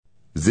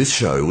This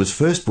show was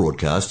first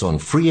broadcast on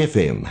Free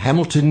FM,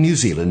 Hamilton, New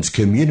Zealand's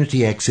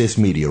community access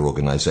media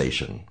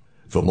organisation.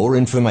 For more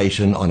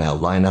information on our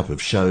lineup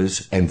of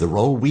shows and the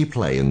role we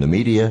play in the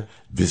media,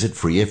 visit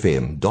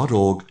freefm.org.nz.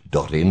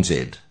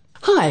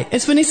 Hi,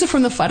 it's Vanessa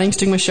from the Fighting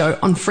Stigma Show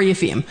on Free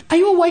FM. Are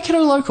you a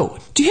Waikato local?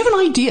 Do you have an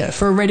idea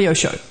for a radio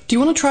show? Do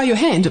you want to try your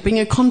hand at being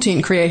a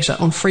content creator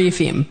on Free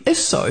FM? If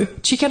so,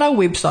 check out our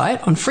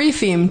website on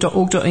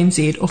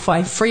freefm.org.nz or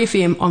find Free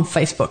FM on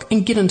Facebook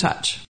and get in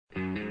touch.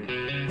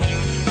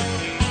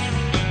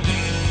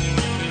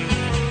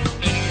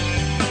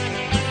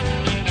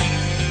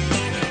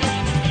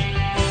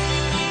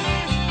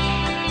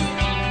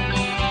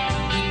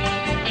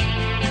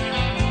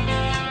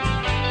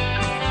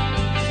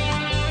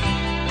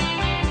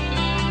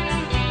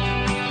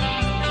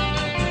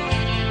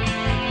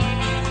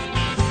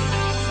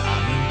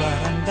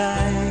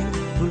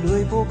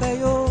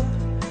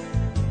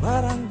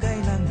 Barangay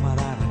ng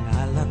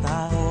mararangal na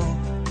tao.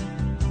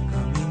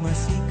 Kami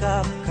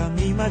masikap,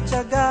 kami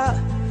matyaga,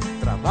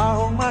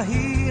 trabahong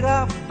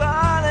mahirap,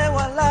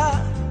 balewala.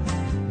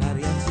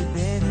 Nariyan si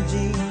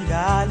Benjing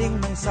galing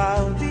ng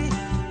Saudi,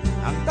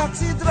 ang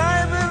taxi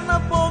driver na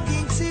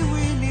poging si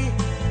Willie,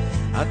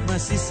 at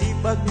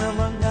masisipag na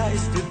mga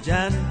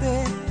estudyante,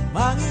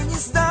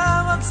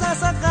 mangingisda,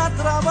 magsasaka,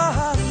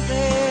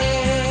 trabahante.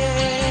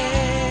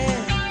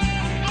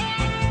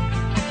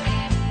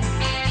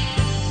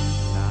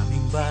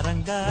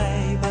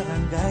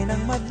 Barangay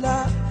ng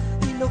Madla,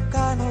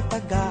 Ilocano,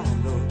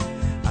 Tagalog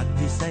at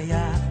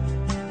Bisaya.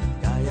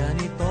 Gaya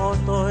ni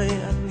Totoy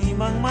at ni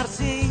Mang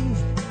Marsing,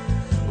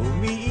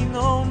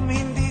 umiinom,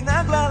 hindi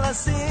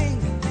naglalasing.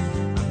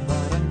 Ang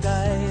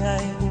barangay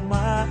ay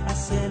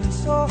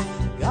umaasenso,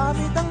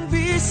 gamit ang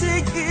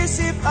bisig,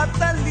 isip at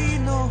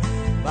talino.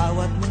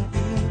 Bawat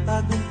munting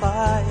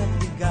tagumpay at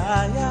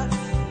ligaya,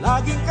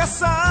 laging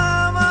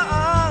kasama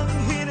ang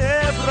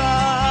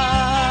Hinebra.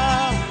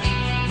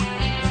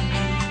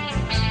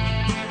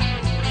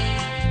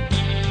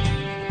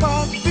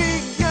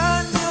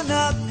 Pagbigyan nyo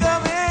na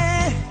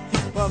kami,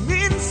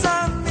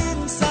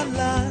 paminsan-minsan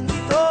lang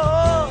ito.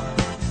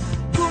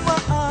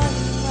 Gumaan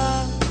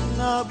ang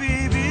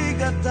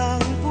nabibigat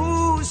ang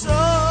puso.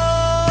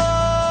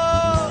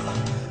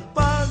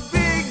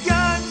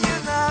 Pagbigyan nyo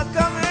na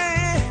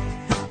kami,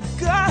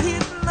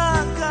 kahit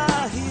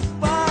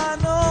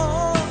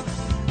paano.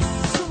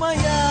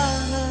 Sumaya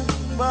ng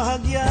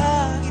bahagya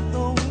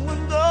itong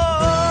mundo.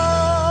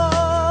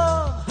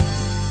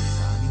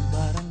 Sa aming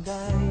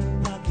barangay,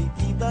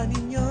 nakikita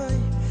ninyo'y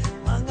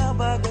mga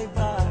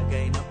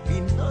bagay-bagay na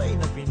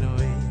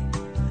Pinoy.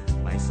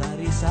 May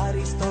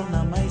sari-sari store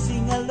na may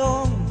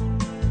singalong,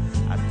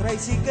 at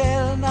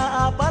tricycle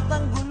na 4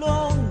 ang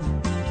gulong.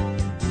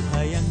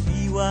 Buhay ang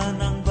diwa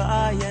ng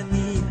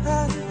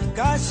bayanihan,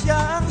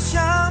 kasya ang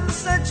siyam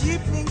sa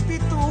jeepning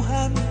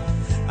 7,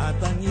 at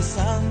ang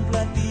isang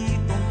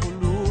platitong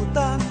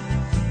pulutan,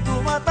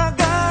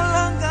 tumatagal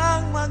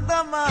hanggang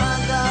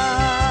magdamagan.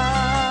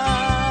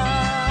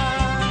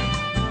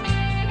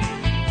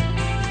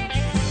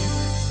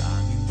 Sa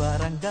aming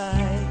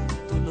barangay,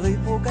 tuloy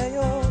po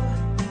kayo,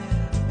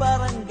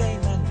 barangay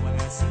ng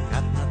mga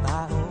sikat na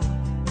tao.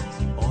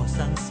 Si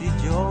Osang, si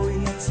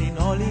Joey at si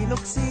Noli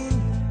Luksin,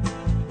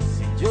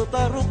 si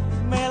Jotaruk,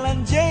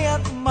 Melanjay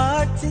at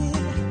Martin.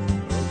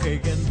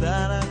 Okay,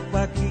 ganda ng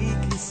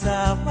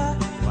pakikisama,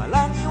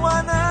 walang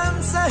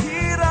iwanan sa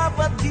hirap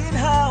at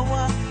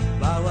ginhawa.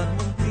 Bawat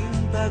munting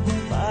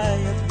tagumpay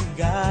at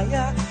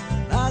ligaya,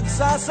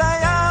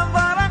 nagsasaya ang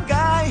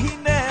Barangay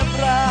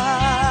Hinebra.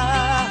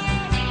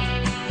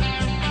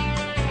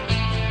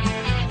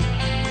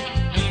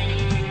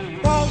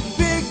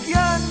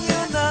 Pagbigyan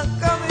nyo na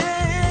kami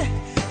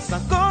sa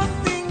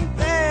konting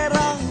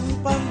perang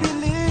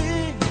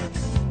pambili,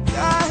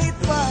 kahit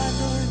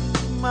paano'y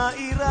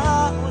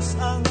mairaos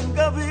ang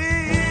gabi.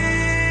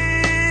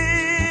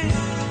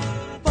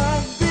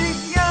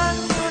 Pagbigyan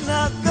nyo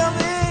na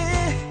kami,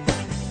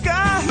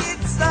 kahit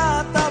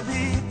sa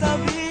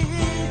tabi-tabi,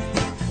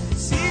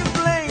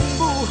 simpleng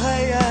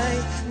buhay ay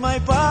may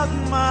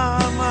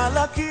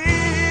pagmamalaki.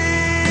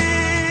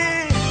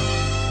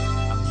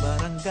 Ang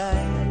barangay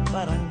ay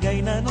barangay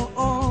na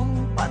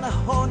noong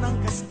panahon ng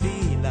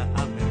Kastila,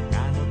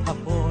 Amerikano at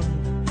Hapon.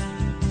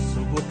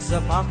 Subok sa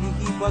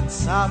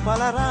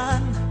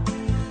pakikipagsapalaran,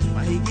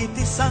 mahigit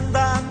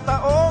 100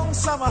 taong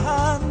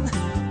samahan.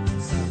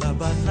 Sa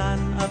labanan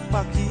at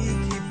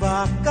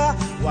pakikibaka,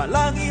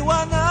 walang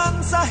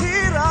iwanan sa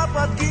hirap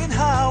at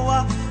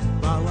ginhawa.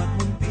 Bawat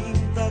munting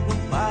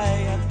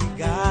tagumpay at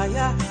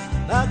ligaya,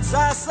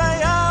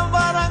 nagsasaya ang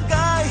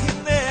Barangay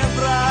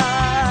Hinebra.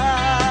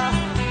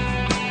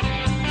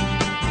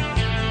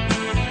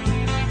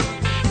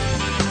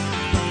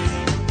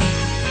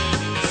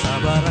 Sa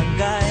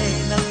barangay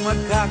ng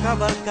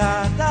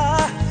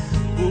magkakabarkada,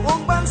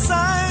 buong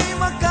bansa'y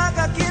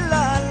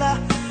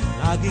magkakakilala.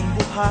 Laging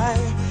buhay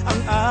ang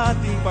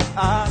ating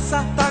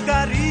pag-asa,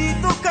 taga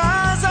rito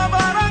ka sa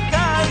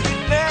Barangay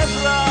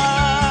Hinebra.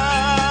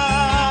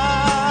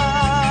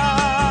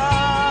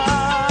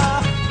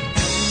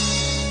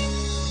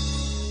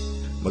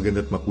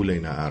 Maganda't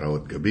makulay na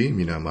araw at gabi,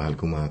 minamahal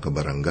kong mga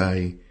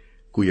kabarangay.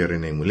 Kuya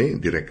Rene muli,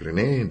 Direk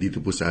Rene, dito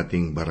po sa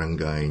ating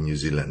Barangay New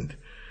Zealand.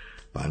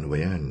 Paano ba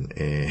yan?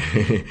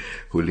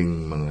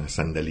 Huling mga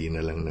sandali na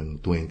lang ng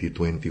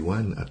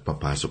 2021 at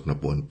papasok na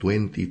po ang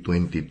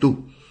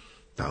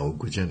 2022. Tawag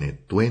ko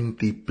dyan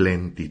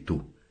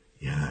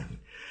 2022. Yan.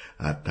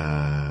 At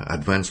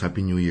advance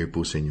Happy New Year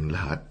po sa inyong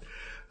lahat.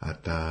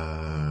 At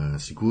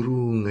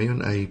siguro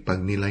ngayon ay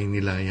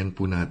pagnilay-nilayan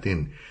po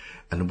natin.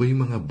 Ano ba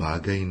yung mga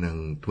bagay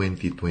ng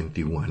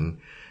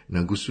 2021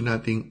 na gusto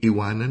nating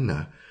iwanan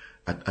na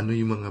at ano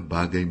yung mga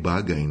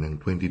bagay-bagay ng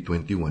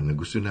 2021 na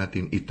gusto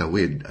natin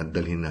itawid at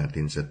dalhin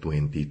natin sa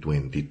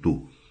 2022.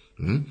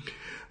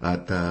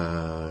 At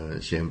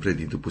siyempre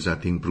dito po sa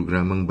ating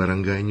programang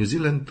Barangay New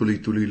Zealand,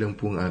 tuloy-tuloy lang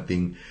po ang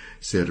ating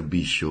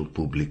serbisyo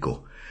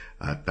publiko.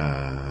 At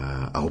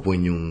ako po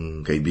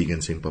inyong kaibigan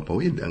sa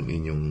Impapawid, ang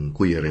inyong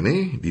Kuya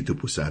Rene, dito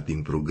po sa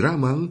ating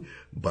programang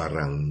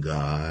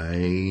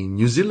Barangay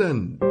New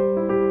Zealand.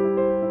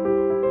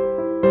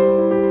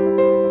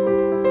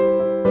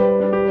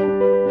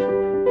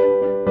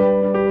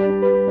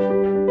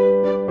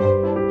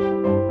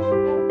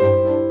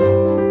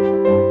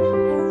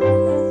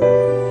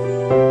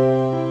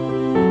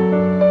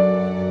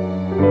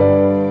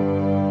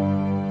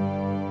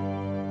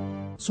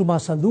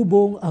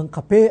 Sumasalubong ang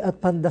kape at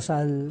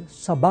pandasal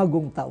sa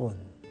bagong taon.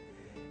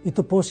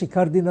 Ito po si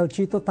Cardinal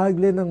Chito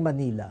Tagle ng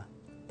Manila.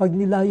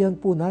 Pagnilayan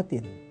po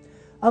natin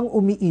ang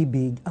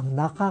umiibig ang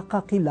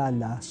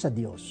nakakakilala sa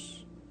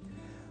Diyos.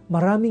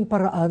 Maraming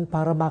paraan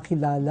para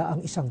makilala ang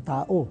isang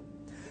tao.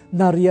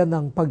 Nariyan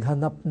ang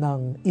paghanap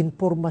ng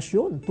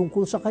impormasyon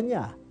tungkol sa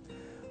Kanya.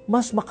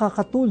 Mas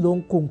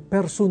makakatulong kung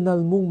personal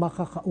mong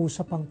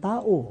makakausap ang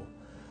tao.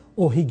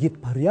 O higit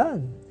pa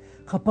riyan,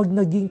 kapag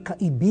naging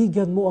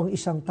kaibigan mo ang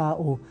isang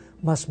tao,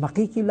 mas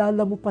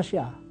makikilala mo pa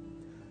siya.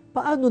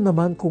 Paano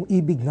naman kung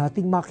ibig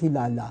nating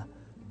makilala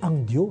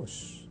ang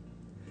Diyos?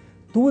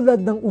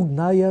 Tulad ng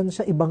ugnayan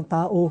sa ibang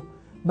tao,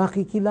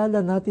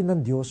 makikilala natin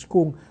ang Diyos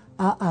kung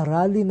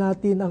aaralin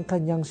natin ang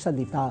Kanyang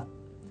salita.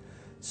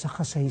 Sa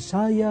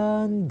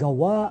kasaysayan,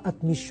 gawa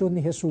at misyon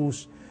ni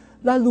Jesus,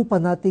 lalo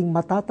pa nating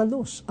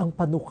matatalos ang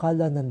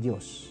panukala ng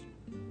Diyos.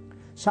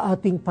 Sa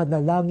ating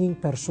panalangin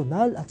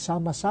personal at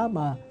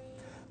sama-sama,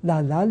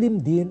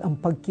 lalalim din ang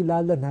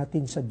pagkilala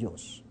natin sa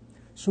Diyos.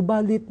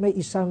 Subalit may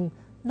isang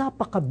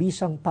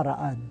napakabisang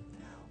paraan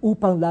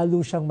upang lalo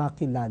siyang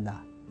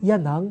makilala.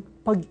 Yan ang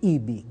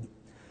pag-ibig.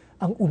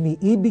 Ang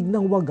umiibig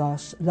ng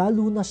wagas,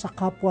 lalo na sa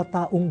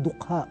kapwa-taong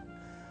dukha,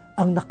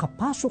 ang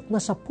nakapasok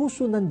na sa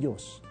puso ng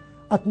Diyos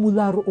at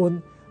mula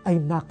roon ay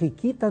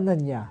nakikita na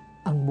niya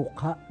ang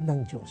mukha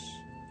ng Diyos.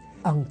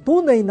 Ang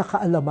tunay na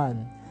kaalaman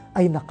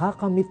ay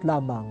nakakamit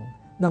lamang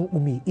ng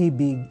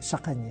umiibig sa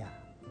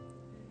Kanya.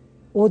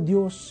 O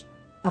Diyos,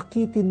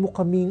 akitin mo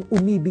kaming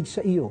umibig sa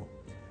iyo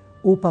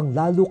upang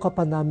lalo ka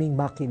pa naming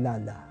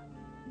makilala.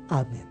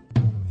 Amen.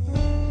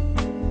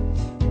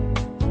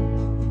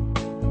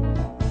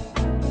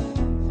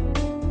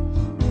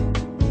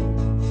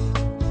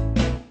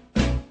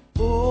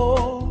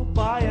 O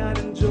bayan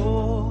ng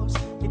Diyos,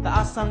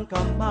 itaas ang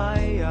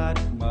kamay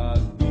at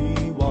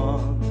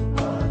magdiwang.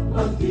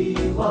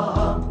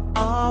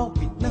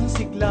 Awit ng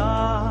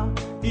sigla,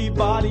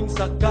 ibaling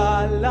sa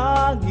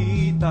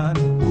kalangitan.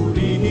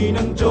 Purihin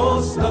ang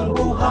Diyos ng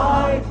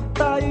buhay,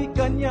 tayo'y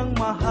Kanyang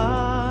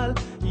mahal.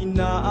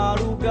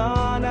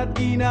 Inaarugan at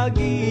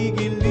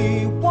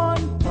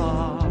ginagigiliwan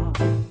pa.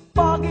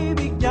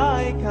 Pag-ibig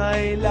niya'y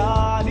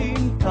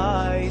kailanin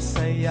kay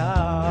saya.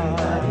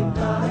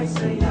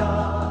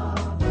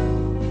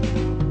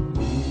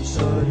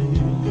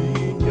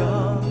 Sarili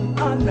niyang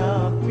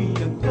anak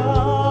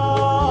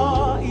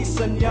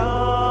pinagkaisa niya.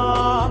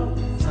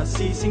 Sa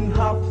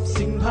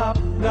sisinghap-singhap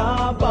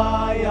na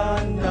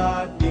bayan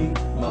nating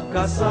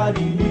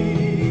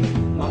makasarili,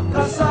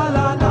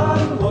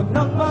 makasalanan, huwag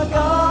nang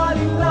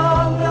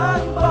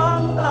mag-alilangan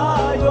pang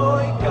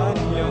tayo'y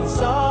Kanyang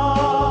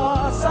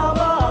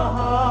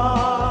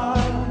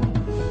sasamahan.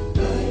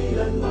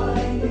 Kailan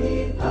may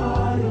di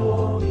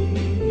tayo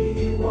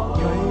iiwan,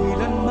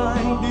 kailan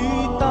may di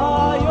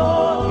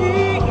tayo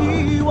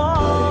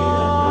iiwan.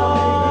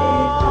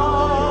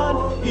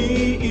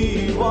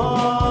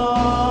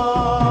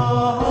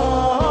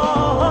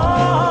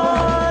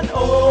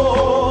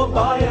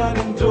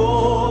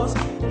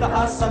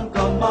 Taas ang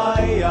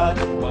kamay at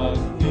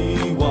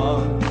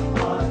magdiwang.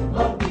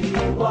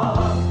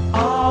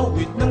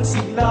 Awit ng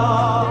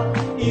sigla,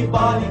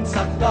 ibalin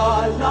sa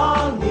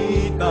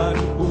kalangitan.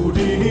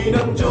 Purihin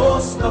ang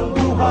Diyos ng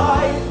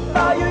buhay,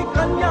 tayo'y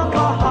Kanyang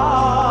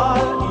mahal.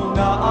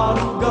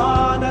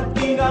 Inaarugan at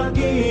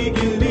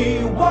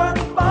ginagigiliwan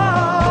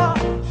pa.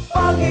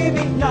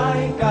 Pag-ibig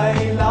niya'y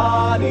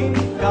kailanin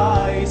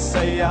kay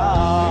saya.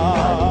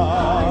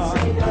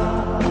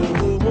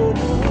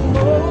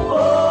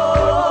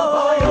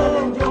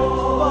 Bayan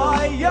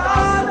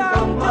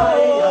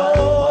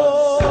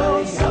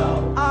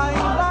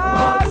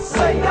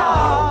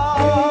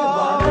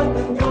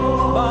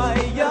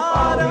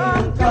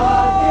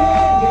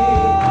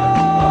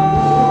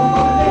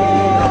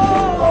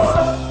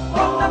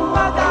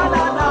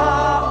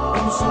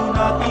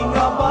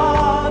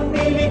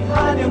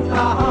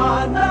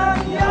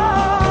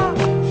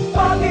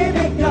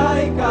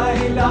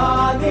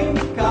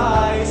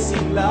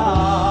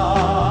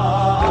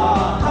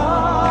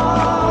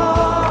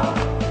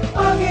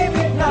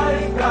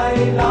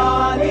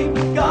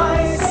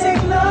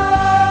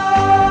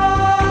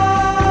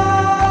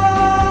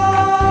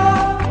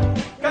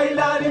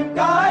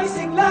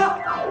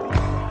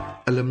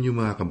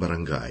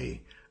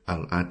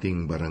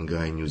ating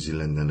Barangay New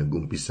Zealand na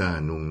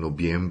nag-umpisa noong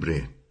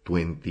Nobyembre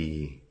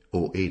 2008.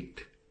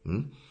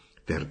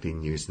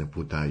 13 years na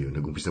po tayo.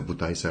 Nag-umpisa po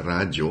tayo sa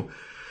radyo.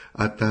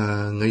 At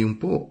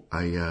ngayon po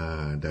ay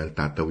dahil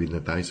tatawid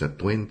na tayo sa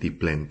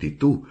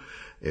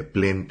 2022,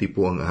 plenty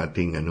po ang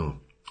ating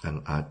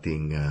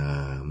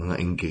mga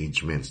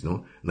engagements,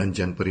 no?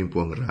 Nandyan pa rin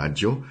po ang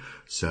radyo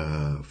sa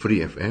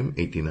Free FM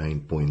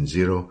 89.0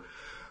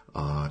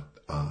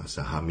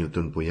 sa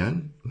Hamilton po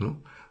yan, no?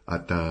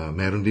 At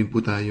meron din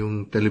po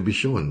tayong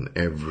telebisyon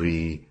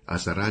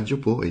sa radyo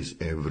po is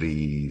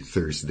every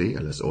Thursday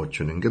alas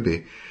 8 ng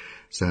gabi.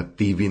 Sa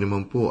TV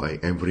naman po ay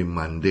every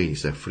Monday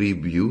sa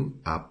Freeview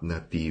app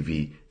na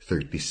TV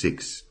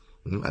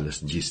 36,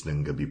 alas 10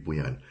 ng gabi po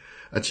yan.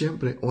 At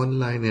syempre,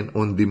 online and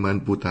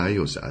on-demand po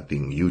tayo sa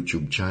ating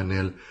YouTube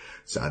channel,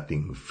 sa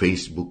ating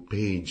Facebook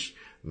page.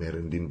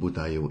 Meron din po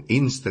tayo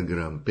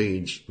Instagram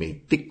page,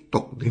 may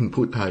TikTok din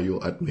po tayo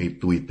at may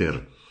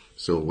Twitter.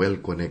 So,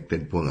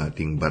 well-connected po ang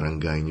ating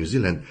Barangay New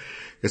Zealand.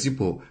 Kasi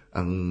po,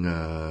 yung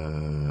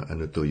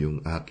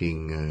aking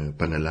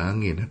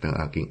panalangin at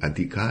ang aking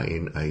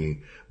adhikain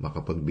ay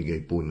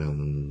makapagbigay po ng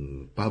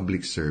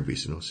public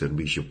service, no,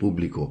 serbisyo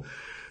publiko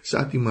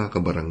sa ating mga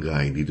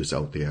kabarangay dito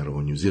sa Aotearoa,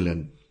 New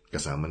Zealand,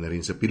 kasama na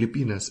rin sa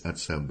Pilipinas at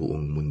sa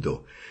buong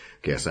mundo.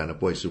 Kaya sana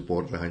po ay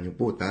suportahan niyo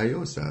po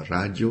tayo sa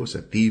radyo,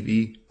 sa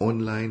TV,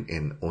 online,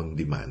 and on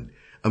demand.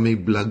 May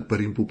blog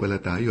pa rin po pala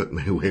tayo at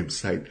may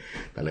website.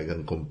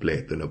 Talagang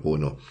kompleto na po,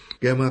 no?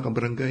 Kaya mga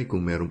kabarangay,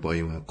 kung meron po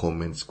kayong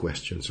comments,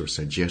 questions, or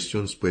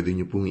suggestions, pwede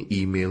niyo pong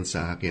i-email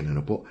sa akin.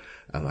 Ano po?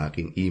 Ang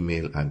aking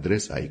email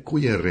address ay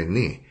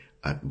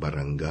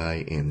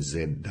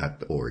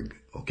kuyarene@barangaynz.org.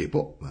 Okay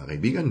po, mga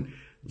kaibigan.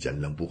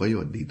 Diyan lang po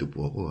kayo. Dito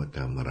po ako at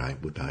marami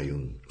po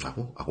tayong,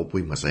 ako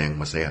po'y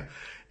masayang-masaya.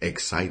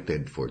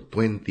 Excited for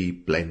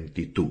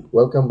 2022.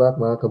 Welcome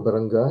back mga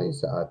kabarangay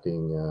sa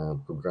ating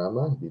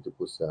programa dito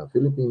po sa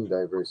Philippine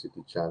Diversity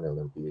Channel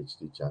ng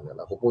PHD Channel.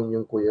 Ako po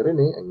yung Kuya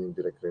Rene, ang yung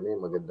Direk Rene.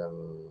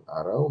 Magandang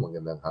araw,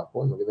 magandang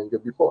hapon, magandang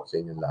gabi po sa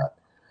inyong lahat.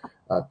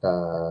 At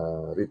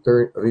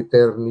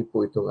return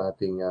po itong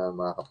ating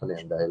mga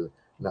kapanayan dahil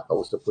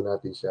nakausap po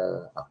natin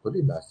siya,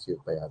 actually last year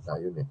pa yata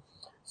yun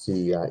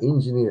si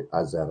Engineer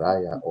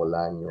Azaraya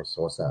Olanyo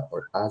Sosa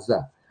or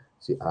Aza.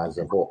 Si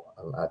Aza po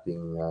ang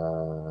ating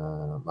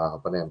mga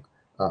kapanayan.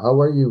 How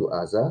are you,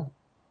 Aza?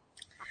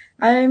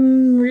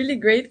 I'm really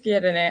great,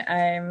 Kuya Rene.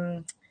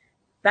 I'm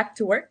back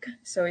to work,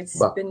 so it's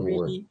been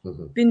really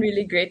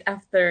great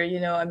after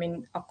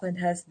Auckland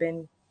has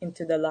been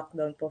into the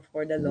lockdown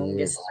for the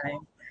longest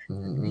time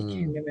we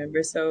can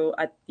remember. So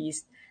at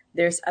least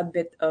there's a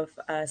bit of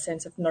a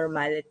sense of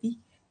normality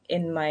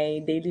in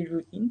my daily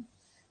routine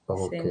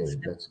since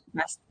the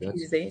past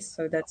few days.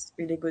 So that's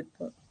really good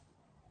po.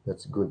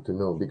 That's good to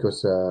know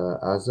because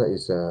Aza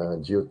is a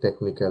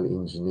geotechnical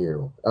engineer.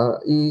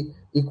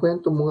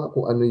 Ikwento mo nga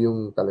kung ano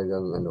yung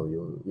talagang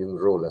yung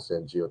role as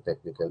a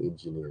geotechnical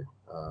engineer,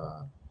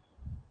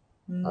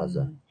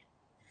 Aza.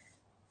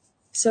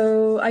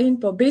 So,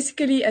 ayun po.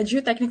 Basically, a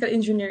geotechnical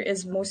engineer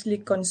is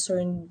mostly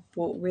concerned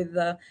po with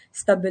the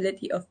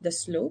stability of the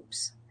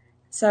slopes.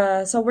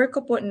 Sa work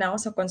ko po now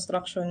sa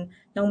construction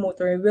ng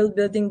motorway, we're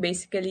building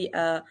basically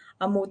a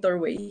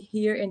motorway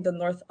here in the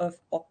north of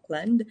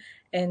Auckland.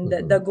 And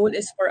the goal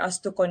is for us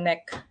to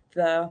connect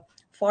the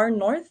far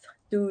north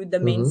to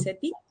the main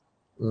city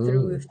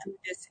through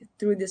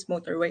this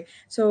motorway.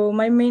 So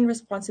my main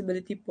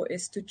responsibility po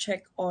is to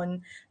check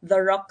on the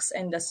rocks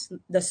and the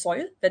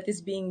soil that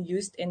is being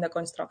used in the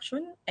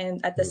construction, and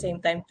at the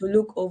same time to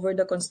look over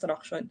the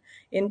construction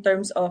in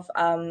terms of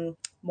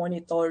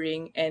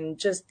monitoring and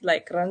just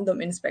like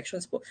random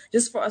inspections po,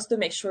 just for us to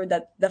make sure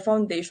that the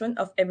foundation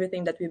of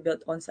everything that we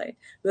built on site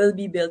will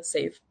be built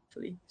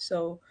safely.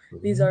 So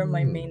these are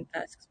my main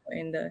tasks po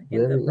in the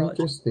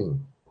project.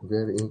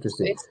 Very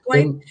interesting. So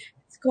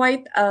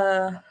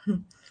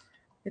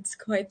it's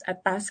quite a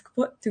task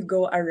po to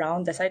go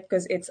around the site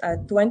because it's a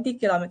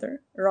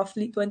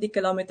roughly 20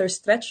 kilometer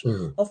stretch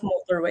of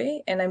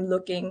motorway, and I'm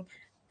looking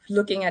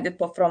at it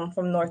po from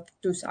north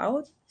to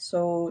south.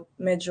 So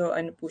medyo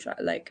po siya,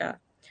 like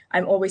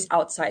I'm always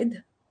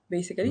outside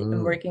basically. I'm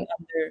working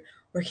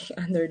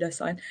under the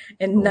sun.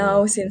 And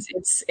now since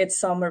it's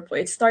summer po,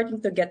 it's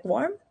starting to get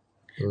warm.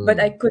 But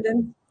I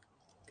couldn't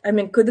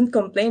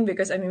complain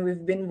because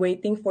we've been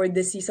waiting for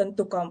the season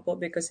to come po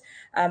because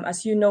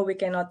as you know, we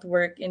cannot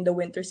work in the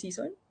winter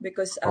season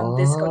because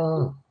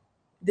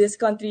this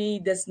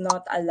country does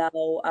not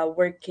allow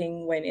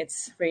working when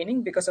it's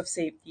raining because of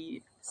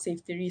safety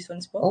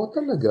reasons po. Oh,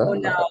 talaga? So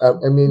now,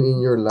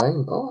 in your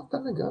line? Oh,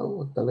 talaga?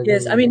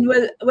 Yes,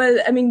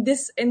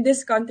 this in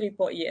this country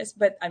po, yes,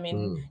 but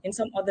in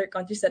some other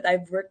countries that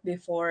I've worked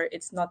before,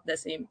 it's not the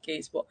same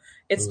case po.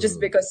 It's just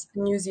because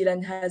New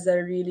Zealand has a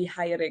really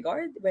high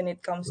regard when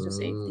it comes to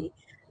safety.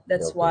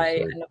 That's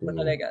why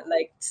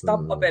like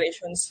stop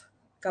operations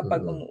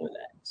kapag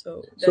umuulan.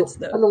 So that's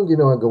anong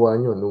ginagawa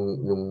nyo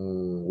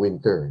nung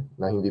winter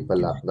na hindi pa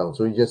lockdown?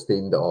 So you just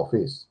stay in the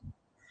office?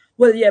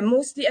 Well, yeah,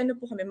 mostly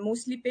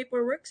mostly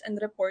paperworks and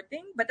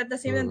reporting, but at the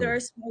same time there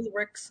are small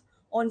works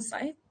on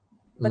site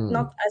but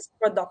not as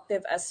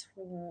productive as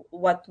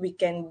what we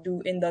can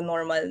do in the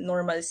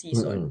normal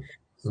season. Mm-mm.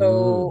 Mm. So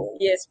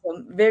yes po,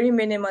 very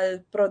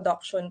minimal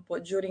production po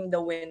during the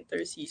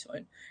winter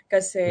season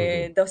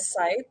kasi Mhm. the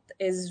site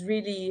is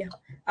really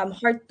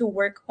hard to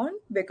work on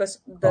because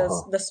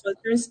Uh-huh. the soil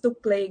turns to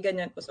clay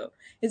ganyan po. So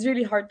it's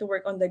really hard to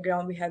work on the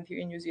ground we have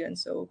here in New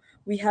Zealand. So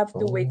we have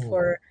to wait Oh.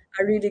 for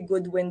a really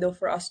good window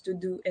for us to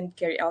do and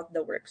carry out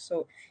the work.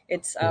 So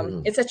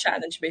Mhm. it's a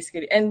challenge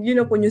basically. And you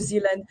know po, New Mhm.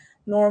 Zealand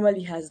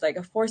normally has like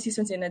a four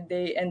seasons in a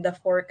day, and the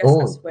forecast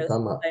Oh, as well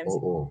tama. sometimes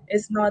Oo.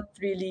 is not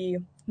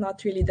really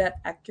that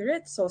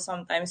accurate. So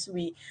sometimes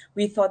we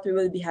thought we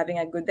will be having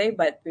a good day,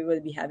 but we will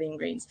be having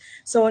rains.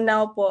 So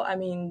now po, I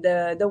mean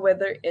the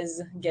weather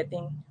is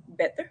getting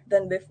better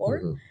than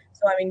before. Mhm.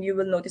 So I mean you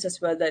will notice as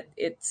well that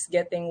it's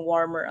getting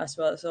warmer as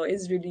well. So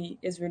it's really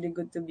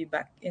good to be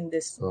back in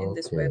this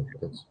Okay,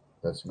 weather.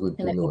 that's good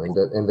And to I know.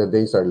 hope And the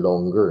days are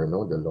longer,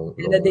 no? and the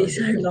Longer days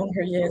the are day.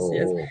 longer. Yes,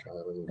 yes. Oo,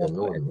 parang Opo,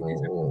 ganun. and the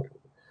days are Oo.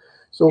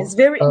 it's So,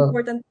 very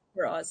important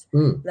for us.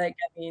 mm, Like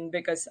I mean,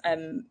 because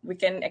we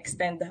can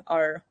extend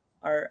our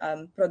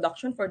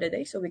production for the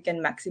day, so we can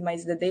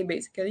maximize the day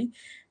basically.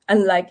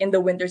 Unlike in the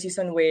winter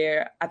season,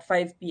 where at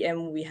 5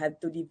 p.m. we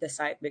had to leave the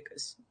site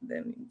because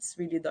then it's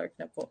really dark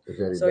na po.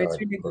 very So it's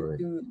dark, really good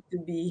correct.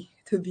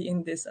 to be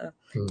in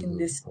Mhm.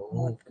 this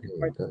month Okay.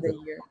 part of the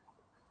year.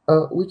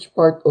 Which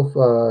part of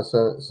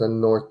sa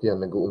north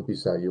yan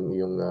nag-uumpisa yung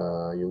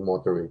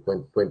motorway,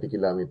 20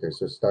 kilometers.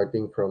 So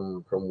starting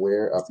from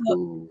where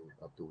So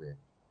up to where?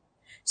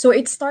 so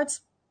it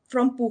starts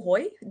from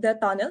Puhoy, the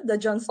tunnel, the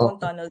Johnstone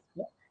Okay. tunnel,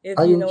 po, if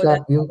you Yung know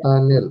that. yung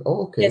tunnel.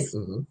 Oh, okay. Yes,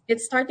 Mhm.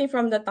 it's starting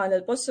from the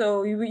tunnel po.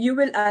 So you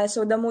will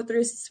so the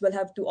motorists will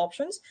have two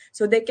options.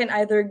 So they can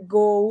either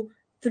go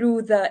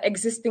through the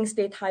existing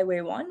State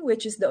Highway 1,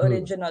 which is the Mm.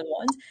 original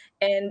ones,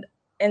 and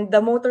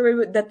the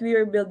motorway that we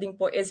are building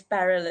po is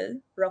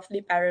roughly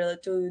parallel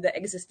to the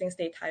existing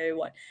State Highway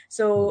 1.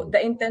 So Mhm.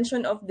 the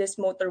intention of this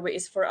motorway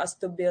is for us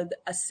to build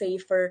a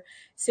safer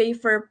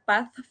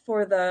path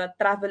for the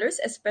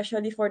travelers,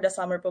 especially for the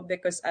summer po,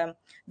 because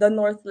the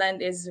Northland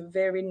is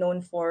very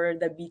known for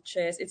the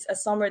beaches. It's a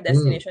summer Mm.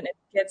 destination. It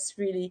gets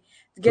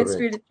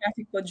Correct. really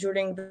traffic po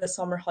during the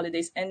summer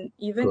holidays and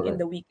even in Correct.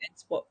 the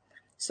weekends po.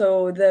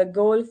 So the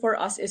goal for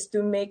us is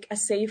to make a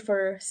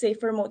safer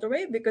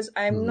motorway because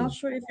I'm not Mhm.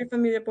 sure if you're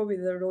familiar po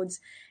with the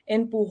roads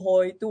in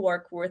Puhoy to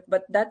Warkworth,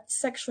 but that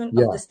section of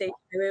the Yeah. State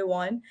Highway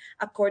 1,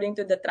 according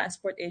to the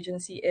transport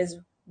agency,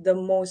 is the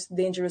most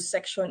dangerous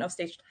section of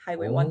State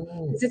Highway 1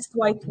 Oh. because it's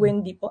quite Mm.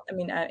 windy po. I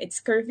mean, it's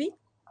curvy,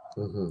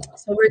 Mhm.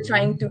 so we're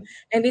trying Mm. to,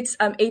 and it's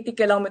 80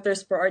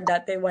 kilometers per hour.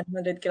 Dati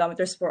 100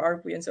 kilometers per hour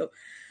po yun. So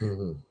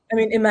Mhm. I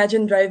mean,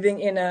 imagine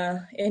driving in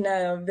a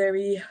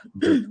very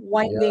Yeah.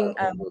 winding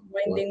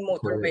Correct.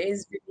 motorway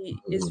is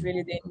Mhm.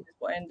 really dangerous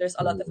po, and there's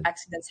a lot of Mhm.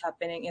 accidents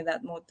happening in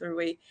that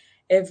motorway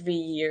every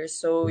year.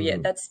 So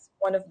yeah, Mhm. that's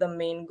one of the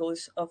main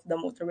goals of the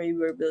motorway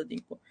we're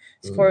building po.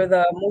 It's for Mhm.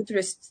 the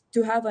motorists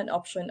to have an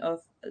option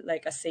of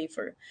like a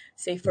safer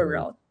Mhm.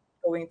 route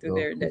going to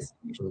their Okay.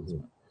 destinations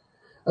Mhm. po.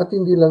 At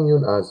hindi lang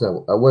yun, Asa.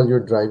 While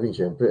you're driving,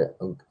 syempre,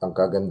 ang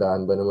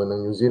kagandahan ba naman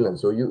ng New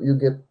Zealand? So you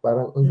get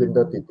parang ang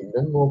ganda Mm.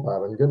 titignan mo,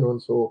 parang ganun.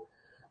 So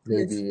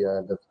maybe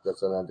Yes.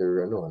 that's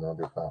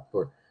another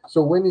factor.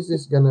 So when is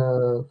this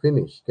gonna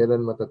finish?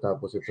 Kailan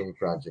matatapos itong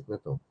project na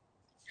to?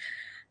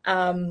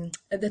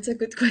 That's a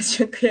good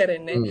question, Kuya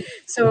Rene. Mm.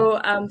 So,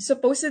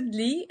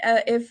 supposedly,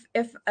 if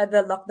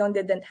the lockdown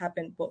didn't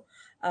happen po,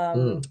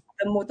 Mm.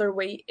 the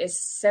motorway is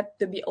set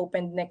to be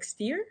opened next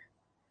year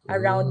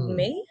around Mm.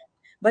 May,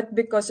 but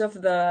because of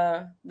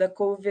the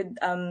COVID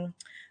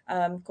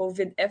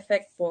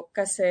effect po,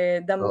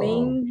 kasi Oo.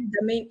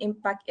 the main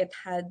impact it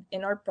had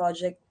in our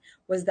project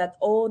was that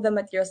all the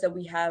materials that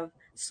we have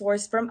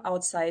sourced from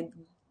outside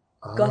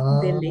got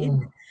delayed.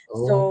 Ah,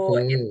 So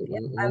okay.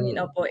 I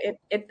mean, Mm. opo,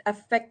 it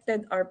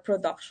affected our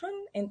production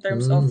in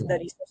terms of Mm. the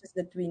resources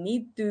that we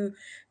need to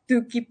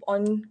keep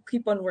on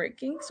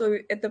working. So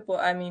ito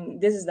po, I mean,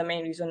 this is the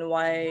main reason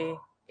why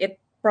it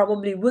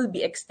probably will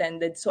be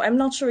extended. So I'm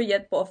not sure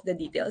yet po of the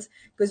details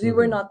because we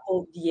were Mhm. not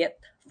told yet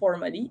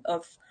formally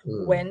of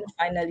Mm. when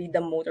finally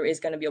the motor is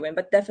gonna be open.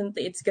 But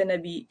definitely it's gonna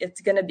be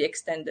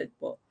extended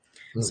po.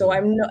 So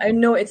Mhm. I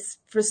know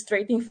it's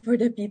frustrating for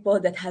the people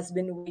that has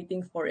been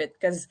waiting for it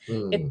because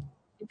Mm. it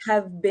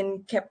have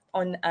been kept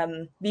on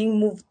being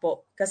moved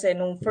po kasi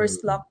nung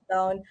first Mm.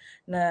 lockdown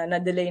na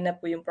delay na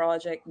po yung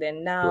project,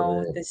 then now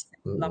Correct. this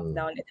Mm.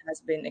 lockdown it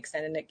has been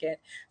extended again.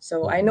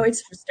 So I know Mhm.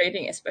 it's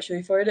frustrating,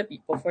 especially for the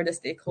people, for the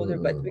stakeholder,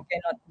 but Mm. we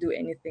cannot do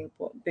anything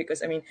po because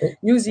I mean Eh,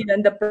 New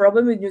Zealand, the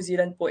problem with New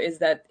Zealand po is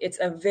that it's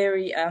a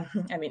very I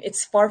mean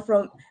it's far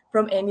from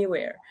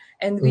anywhere,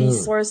 and mm. we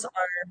source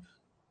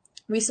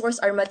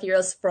our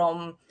materials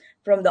from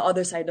the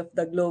other side of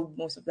the globe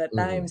most of the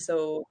time. Mhm.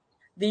 So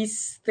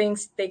these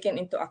things taken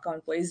into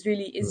account po is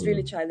really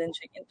Mhm.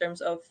 challenging in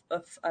terms of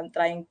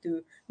trying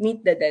to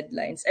meet the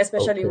deadlines,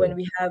 especially Okay. when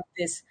we had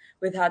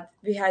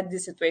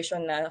this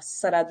situation na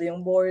sarado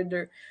yung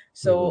border.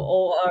 So Mhm.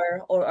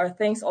 all our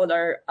things, all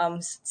our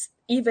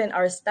even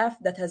our staff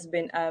that has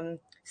been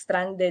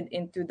stranded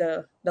into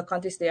the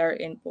countries they are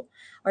in po,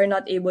 are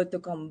not able to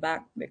come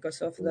back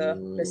because of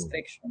the Mm.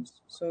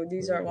 restrictions. So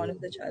these are one of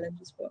the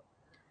challenges po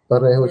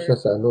Pareho for siya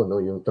sa ano 'no,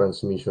 yung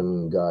transmission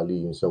gali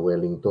yung sa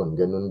Wellington,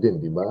 gano'n din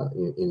 'di ba?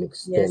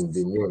 In-extend yes,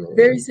 din yun,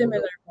 very ano,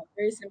 similar po,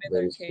 very similar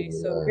very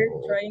case. So similar,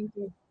 oo.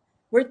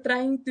 we're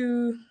trying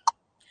to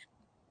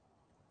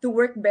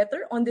work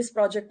better on this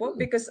project po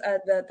because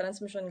the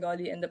transmission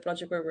gully and the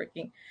project we're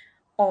working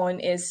on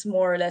is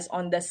more or less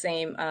on the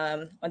same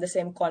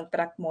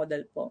contract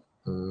model po.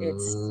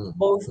 Hmm,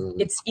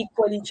 mhm, It's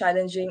equally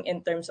challenging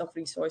in terms of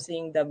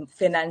resourcing, the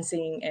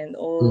financing and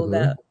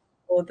mhm,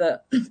 all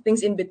the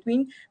things in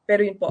between.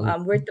 Pero yun po, hmm,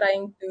 we're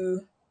trying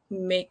to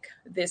make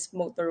this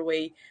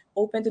motorway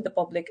open to the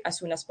public as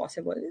soon as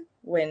possible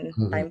when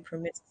mhm, time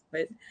permits.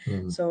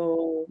 mhm.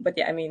 But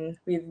yeah, I mean,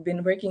 we've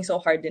been working so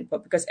hard in po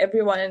because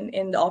everyone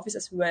in the office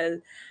as well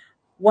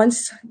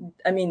wants,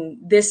 I mean,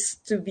 this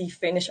to be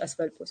finished as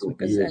well po.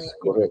 Because I Yes, mean,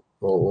 correct,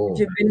 if oo,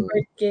 you've been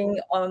working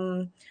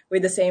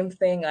with the same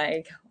thing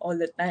like all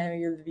the time,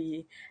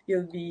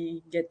 you'll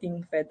be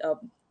getting fed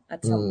up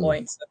at some hmm,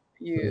 point. So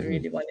you mhm.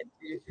 really wanted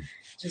to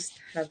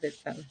just have it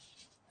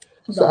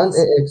Saan done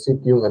soon. e-exit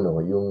yung ano,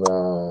 yung,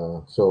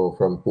 so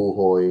from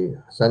Puhoy,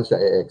 saan siya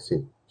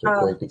e-exit? So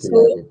 20 So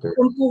kilometer.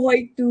 from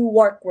Puhoy to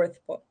Warkworth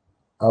po.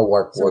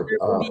 So Warkworth, there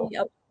will be okay.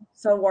 a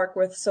so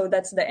Warkworth. So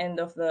that's the end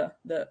of the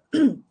the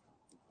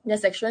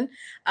section.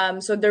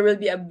 So there will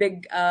be a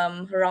big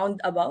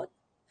roundabout.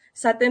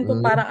 Sa atin po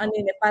Hmm, parang ano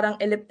yun, parang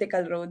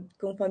elliptical road.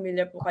 Kung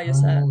familiar po kayo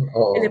sa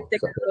oo,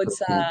 sa elliptical road Quezon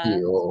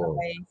City,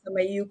 oo. sa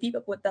may UP,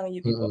 papuntang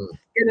UP po. Mm.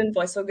 Ganun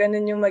po. So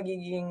ganun yung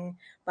magiging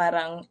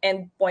parang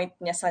end point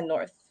niya sa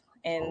north.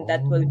 And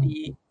that will Oh,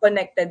 be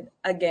connected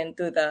again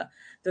to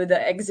the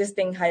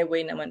existing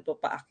highway naman po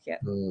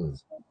paakyat. mm.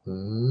 So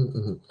Mm,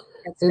 mhm.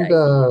 that's the And,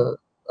 idea.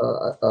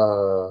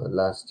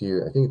 last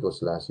year, I think it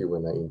was last year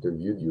when I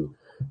interviewed you,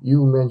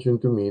 you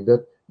mentioned to me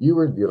that you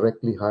were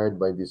directly hired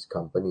by this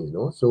company,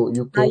 no? So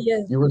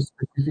Yes. you were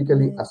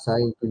specifically Mm,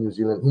 assigned to New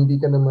Zealand. Hindi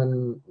ka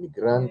naman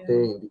migrante,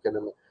 yeah. hindi ka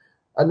naman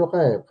ano ka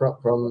eh,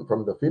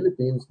 from the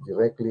Philippines,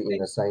 directly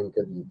inassigned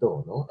ka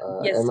dito, no?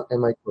 Yes.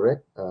 Am I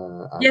correct,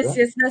 Yes, Aga?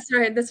 yes, that's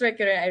right. That's right,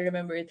 Karen. I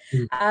remember it.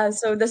 Mm,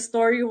 So the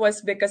story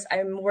was because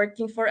I'm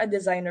working for a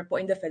designer po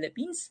in the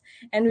Philippines,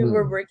 and we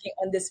were mm, working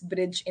on this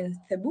bridge in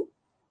Cebu.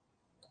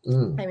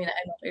 mm, I mean, I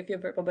don't know if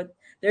you've heard, but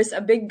there's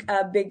a big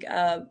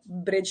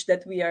bridge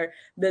that we are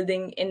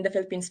building in the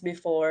Philippines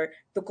before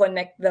to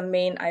connect the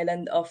main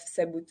island of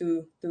Cebu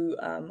to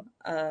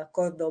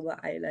Cordoba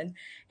Island.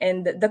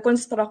 And the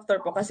constructor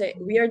po, kasi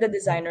we are the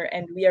designer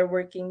and we are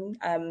working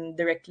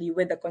directly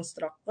with the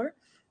constructor,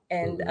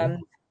 and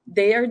mhm,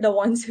 they are the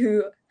ones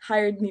who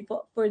hired me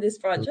po for this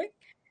mm, project.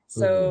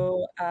 mhm.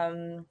 So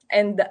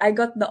and I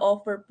got the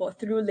offer po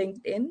through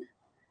LinkedIn.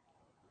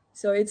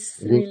 So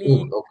it's LinkedIn,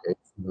 really okay.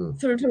 Mhm,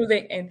 through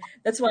LinkedIn.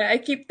 That's why I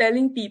keep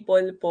telling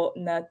people po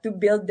na to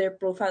build their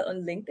profile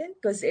on LinkedIn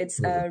because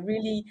mhm.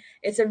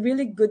 it's a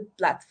really good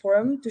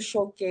platform to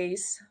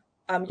showcase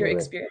your Correct.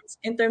 experience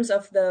in terms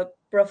of the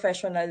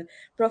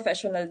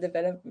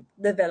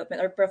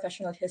development or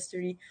professional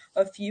history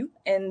of you.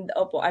 And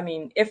opo, I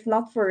mean, if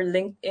not for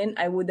LinkedIn,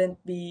 I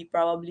wouldn't be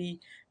probably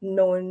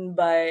known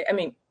by, I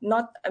mean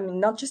not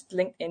just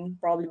LinkedIn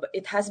probably, but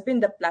it has been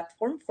the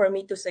platform for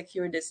me to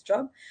secure this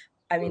job.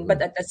 I mean,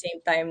 but Mhm. at the same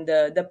time,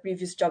 the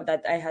previous job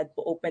that I had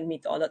opened me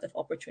to a lot of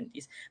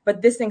opportunities.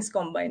 But these things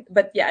combined.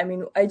 But yeah, I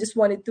mean, I just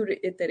wanted to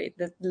reiterate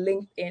that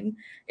LinkedIn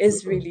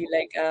is Mm, really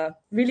like a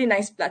really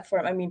nice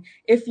platform. I mean,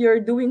 if you're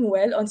doing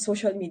well on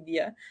social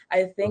media,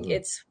 I think mhm.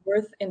 it's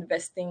worth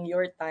investing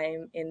your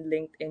time in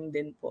LinkedIn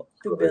din po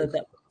to build Correct.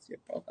 up your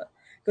profile.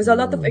 Because a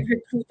lot of Mm.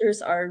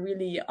 recruiters are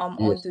really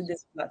onto Yes.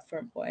 this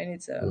platform po, and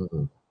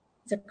Mhm,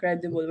 it's a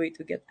credible way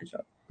to get the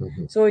job.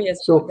 mhm. So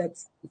yes po, So,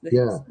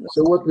 yeah. the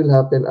So what story. will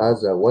happen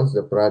as once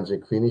the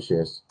project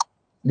finishes,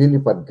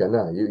 lilipad ka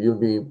na. You'll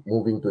be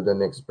moving to the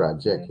next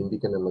project. Hindi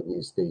ka na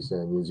mag-i-stay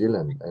sa New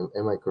Zealand.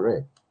 Am I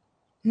correct?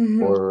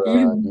 Or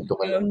Yun, dito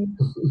ka na?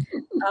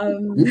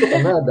 um, Dito ka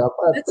na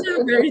dapat. that's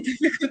a very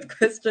difficult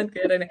question,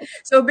 Kuya Rene.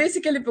 So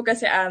basically po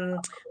kasi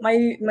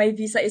my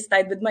visa is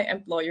tied with my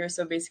employer.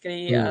 So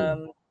basically Mm,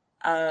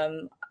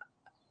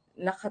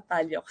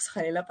 nakatali ako sa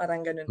kanila,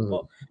 parang ganun mm,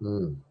 po.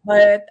 mm,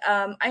 But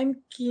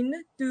I'm keen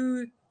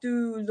to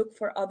look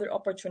for other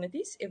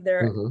opportunities if there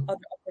are mhm,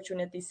 other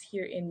opportunities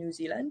here in New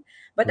Zealand.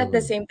 But at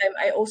the mhm, same time,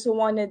 I also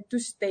wanted to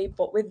stay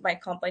with my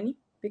company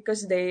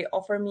because they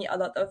offer me a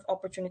lot of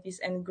opportunities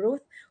and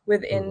growth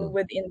mhm,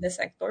 within the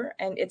sector,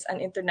 and it's an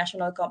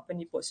international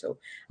company po. So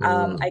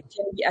mm, I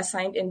can be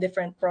assigned in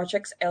different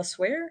projects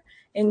elsewhere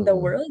in the mhm.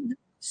 world.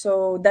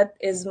 So that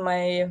is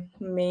my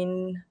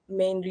main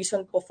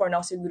reason po for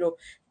now siguro.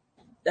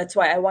 That's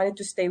why I wanted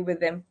to stay with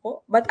them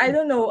po. But I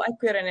don't know, I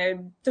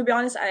couldn't. To be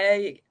honest,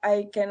 I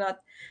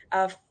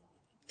uh,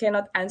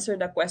 cannot answer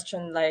the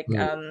question like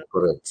Mm,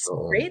 correct.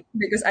 Oo. straight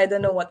because I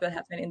don't know what will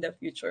happen in the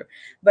future.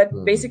 But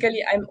Mhm,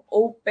 basically, I'm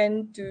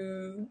open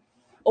to.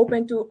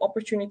 open to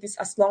opportunities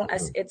as long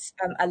as Mhm. it's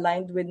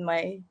aligned with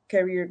my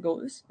career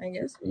goals, I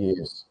guess.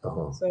 Yes.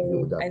 So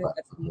Yung I think dapat.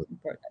 that's the most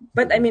important.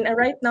 But I Mhm. mean,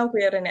 right now,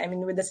 Kuya Rene, I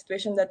mean, with the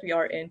situation that we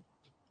are in,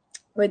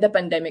 with the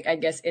pandemic, I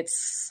guess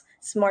it's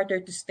smarter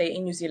to stay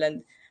in New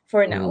Zealand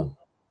for now,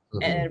 Mhm.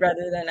 Mhm. and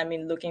rather than, I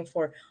mean, looking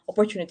for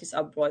opportunities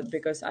abroad,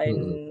 because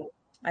Mhm.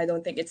 I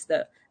don't think it's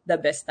the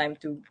best time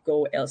to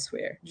go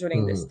elsewhere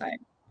during this Mhm.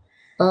 time.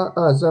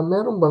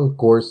 Meron bang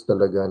course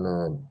talaga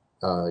na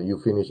you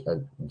finish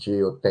at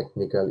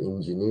geotechnical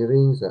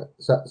engineering?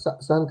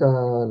 Saan ka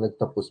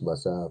nagtapos ba?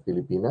 Sa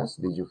Pilipinas?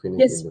 Did you finish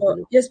in Yes the po.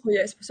 Philippines? Yes po,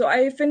 yes po. So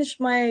I finished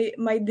my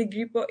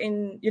degree po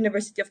in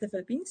University of the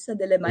Philippines sa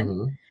Diliman,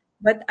 Mhm.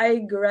 but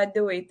I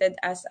graduated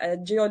as a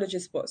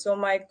geologist po. So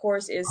my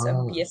course is a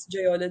Ah. BS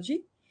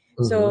Geology.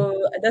 Mhm. So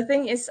the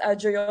thing is,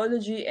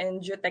 geology and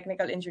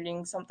geotechnical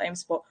engineering,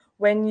 sometimes po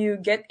when you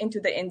get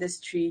into the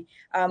industry,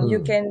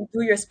 you Mm. can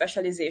do your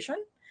specialization.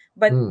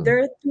 But Mm. there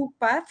are two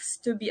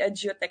paths to be a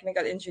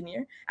geotechnical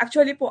engineer.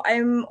 Actually po,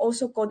 I'm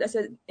also called as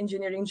an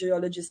engineering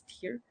geologist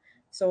here.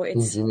 So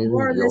it's Engineering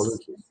more or less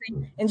the geologist.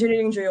 same.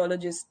 Engineering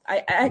geologist.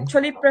 I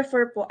actually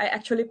prefer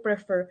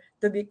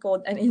to be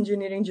called an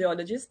engineering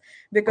geologist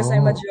because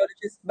I'm a Oh.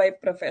 geologist by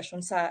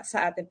profession sa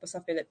atin po sa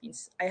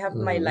Philippines. I have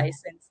my Mhm.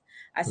 license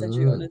as a Mm.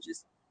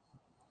 geologist.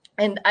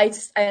 And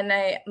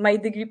I my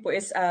degree po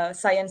is a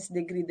science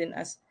degree din,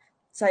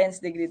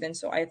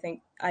 so I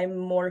think I'm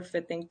more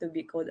fitting to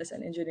be called as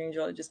an engineering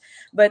geologist.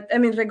 But I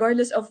mean,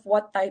 regardless of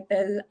what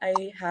title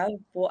I have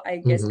po,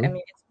 I guess, I Mhm.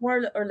 mean, it's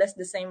more or less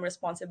the same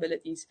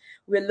responsibilities.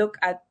 We look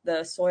at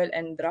the soil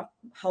and rock,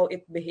 how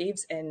it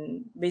behaves,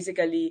 and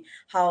basically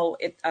how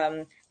it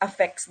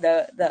affects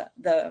the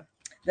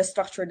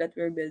structure that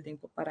we're building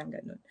po, parang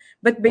ganun.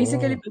 But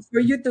basically, Oh. po,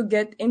 for you to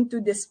get into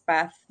this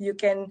path, you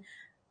can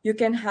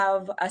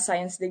have a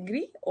science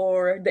degree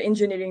or the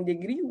engineering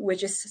degree,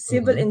 which is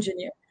civil Mhm.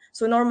 engineer.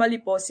 So normally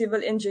po,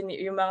 civil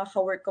engineer, yung mga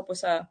ka-work ko po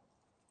sa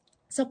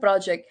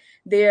project,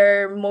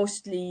 they're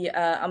mostly,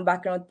 ang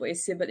background po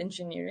is civil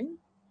engineering.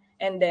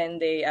 And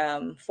then they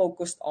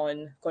focused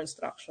on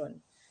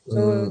construction. So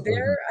Mm. there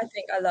Mhm. are, I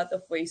think, a lot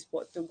of ways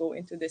po to go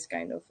into this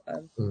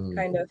Mm.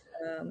 kind of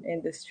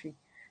industry.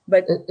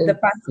 But And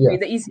yeah.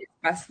 the easiest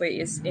pathway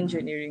is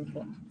engineering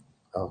po.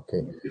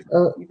 Okay.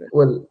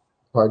 Well,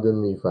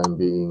 pardon me if I'm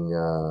being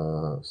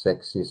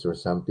sexist or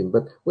something,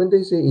 but when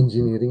they say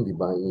engineering, di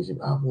ba, inisip,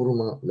 puro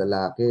mga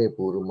lalaki,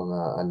 puro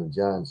mga ano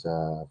dyan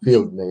sa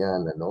field na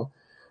yan, ano?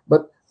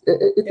 But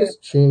it Yeah, has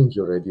changed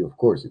already, of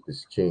course, it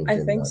has changed I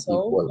and think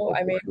so. equal Po.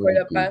 I mean,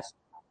 opportunity.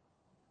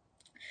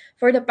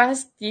 for the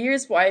past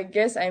years, well, I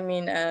guess, I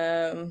mean,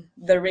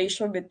 the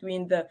ratio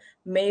between the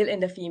male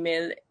and the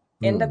female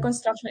in the Mm.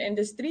 construction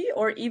industry,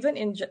 or even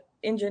in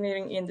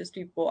engineering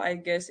industry po, I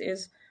guess,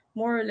 is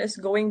more or less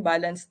going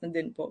balanced na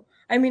din po.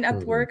 I mean,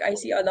 at Mm. work, I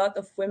see a lot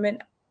of women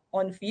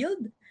on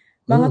field.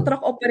 Mga Mm.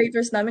 truck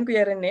operators namin,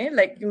 Kuya Rene,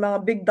 like yung mga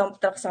big dump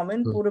trucks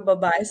namin, Mm. puro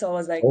babae. So I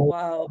was like, Oh.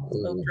 wow,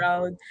 so Mm.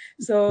 proud.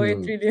 So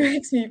it Mm. really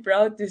makes me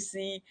proud to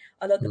see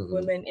a lot of Mm.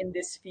 women in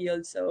this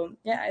field. So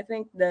yeah, I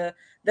think the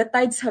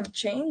tides have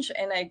changed,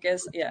 and I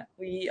guess, yeah,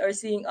 we are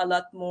seeing a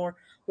lot more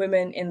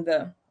women in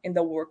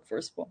the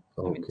workforce po.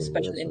 I mean, Okay,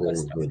 especially that's in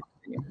very good. construction.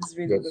 Yeah, it's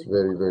really That's good.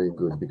 very, very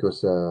good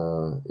because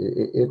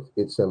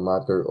it's a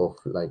matter of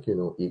like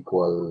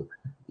equal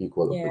Yeah,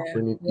 yeah,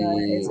 opportunity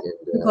it's and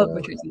equal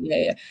opportunity.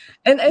 Yeah, yeah.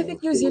 And I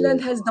think New Zealand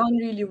fair. has done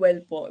really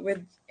well po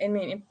with, I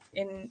mean,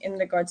 in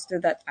regards to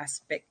that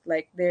aspect.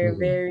 Like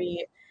Mm-hmm.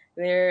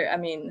 I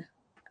mean,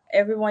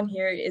 everyone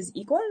here is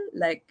equal,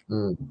 like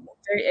Mm-hmm.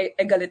 very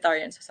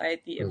egalitarian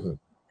society, if Mm-hmm.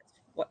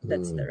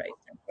 that's the right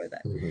term for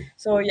that. Mm-hmm.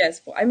 So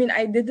yes po, I mean,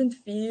 I didn't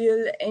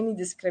feel any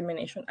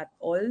discrimination at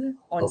all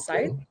on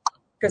site. Okay.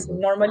 Because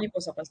Mm-hmm. normally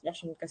po sa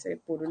construction kasi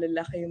puro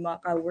lalaki yung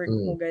mga ka-work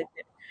Mm-hmm. mo,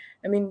 ganyan.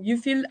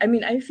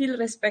 I feel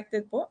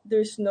respected po.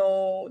 There's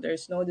no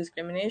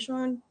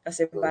discrimination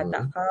kasi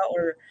bata Mm-hmm. ka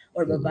or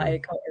Mm-hmm. babae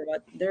ka or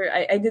what.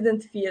 I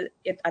didn't feel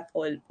it at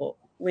all po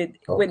with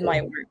Okay, my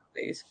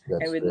workplace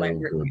and that's with my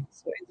very good.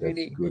 workmates. So it's That's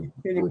really, good.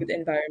 really Good. good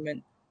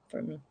environment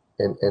for me.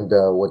 And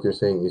what you're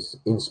saying is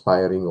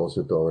inspiring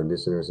also to our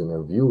listeners and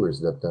our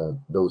viewers that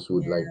those who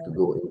would like to Yeah.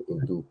 go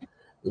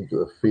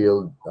into a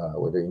field,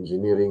 whether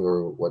engineering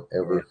or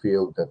whatever Correct.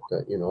 field, that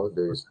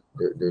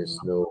there's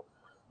no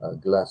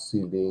glass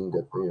ceiling.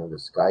 That the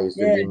sky is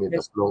the Yeah, limit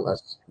yes, as long as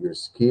your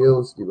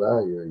skills, di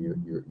ba?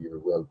 You're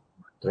well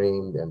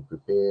trained and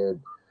prepared,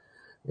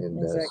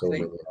 and so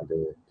exactly. many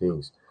other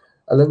things.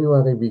 Alam niyo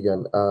mga kaibigan,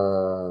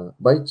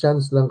 by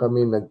chance lang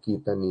kami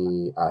nagkita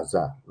ni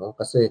Aza, no?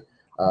 Kasi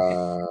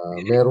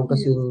meron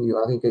Yes. kasing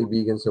yung aking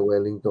kaibigan sa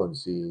Wellington,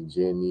 si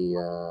Jenny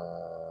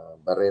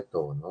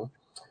Barreto, no?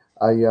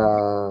 Ay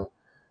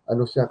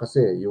ano siya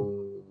kasi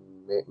yung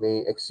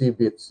may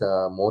exhibit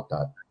sa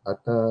Motat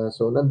at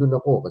so nandun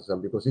ako kasi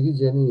sabi ko, sige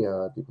Jenny,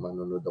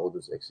 manonood ako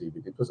doon sa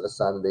exhibit. It was a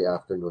Sunday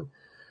afternoon.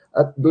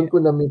 At doon Yeah. ko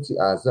na-meet si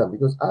Asa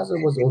because Asa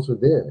was also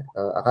there.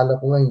 Akala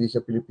ko nga hindi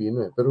siya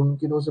Pilipino eh. Pero nung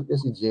kinausap niya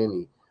si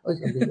Jenny,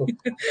 ay sabi ko,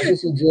 kasi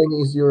si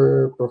Jenny is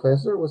your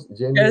professor? Was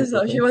Jenny Yeah, your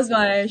so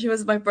professor? she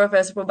was my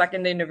professor po back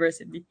in the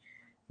university.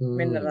 Hmm.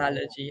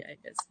 mineralogy, I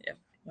guess. Yeah,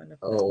 one of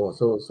the. Oo.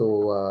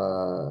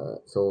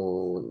 So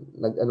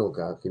nag-ano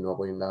ka, kinuha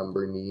ko yung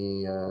number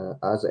ni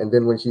Asa. And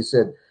then when she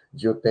said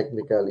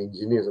geotechnical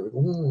engineer, sabi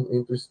ko,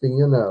 interesting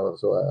yun ah.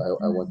 So I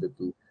Mm. wanted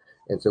to.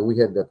 And so we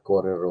had that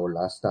Corero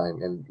last time.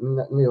 And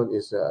ngayon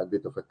is a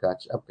bit of a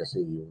catch up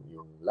kasi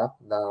yung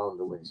lockdown,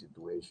 the way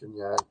situation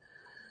yan.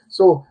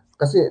 So,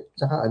 kasi,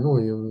 tsaka ano,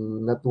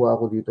 yung natuwa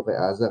ako dito kay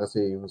Aza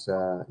kasi yung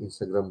sa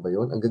Instagram ba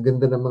yun? Ang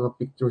gaganda ng mga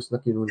pictures na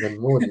kinunan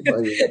mo, di ba?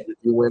 Yung,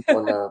 you went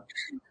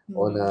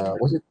Mm.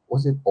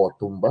 was it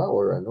autumn ba?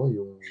 Or ano,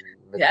 yung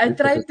Yeah, I nag-trip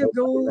ka try sa to South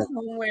go Island?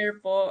 somewhere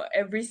po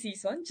every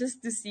season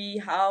just to see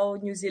how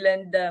New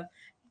Zealand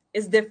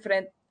is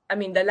different. I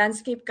mean, the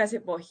landscape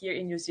kasi po here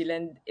in New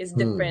Zealand is Hmm,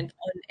 different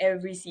on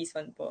every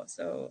season po.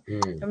 So,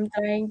 hmm, I'm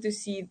trying to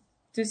see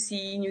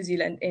New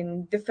Zealand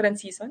in different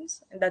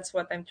seasons, and that's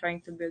what I'm trying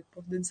to build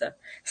po dun sa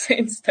sa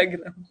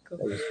Instagram ko.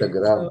 sa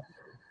Instagram. So,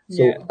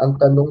 So, yeah. ang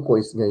tanong ko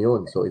is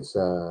ngayon, so it's,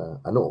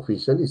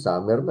 officially,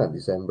 summer na,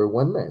 December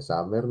 1 na eh,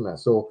 summer na.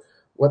 So,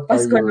 what are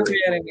Pasko na your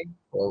Kuya Rene.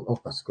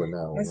 Pasko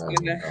na, oo nga Pasko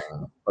 'no. na.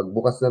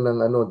 Pagbukas na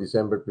ng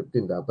December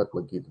 15 dapat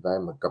magkita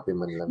tayo, magkape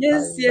man lang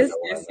Yes, tayong yes,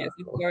 dalawa yes, na yes. Of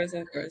ano. course,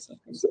 of course, of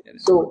course. So Kuya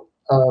so,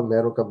 Rene.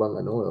 meron ka bang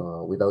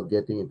without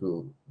getting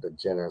into the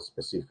general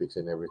specifics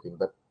and everything,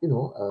 but,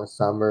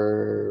 summer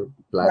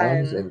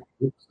plans Plan. and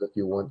trips that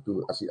you want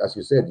to as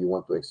you said, you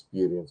want to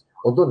experience.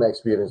 Although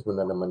na-experience mo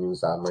na naman yung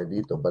summer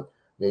dito, but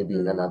maybe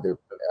in Mm, another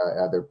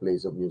other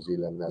place of New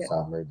Zealand na yeah,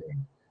 summer din.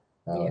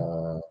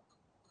 yeah.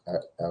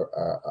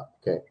 Uh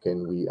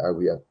can we are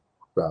we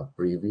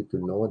privy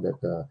to know that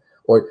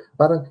or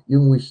parang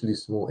yung wish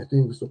list mo, ito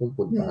yung gusto kong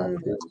puntahan,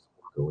 ito Mm. yung gusto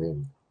kong gawin.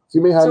 Kasi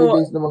may So,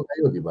 holidays naman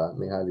kayo, di ba?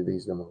 May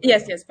holidays naman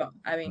yes, kayo. yes po.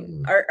 I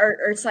mean, Mm.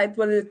 our site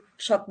will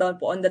shut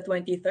down po on the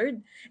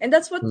 23rd. And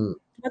that's Mm.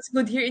 what's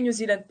good here in New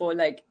Zealand po.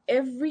 Like,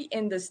 every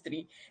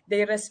industry,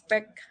 they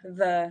respect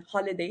the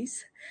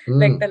holidays.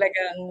 Like, Mm.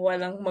 talagang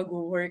walang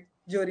mag-work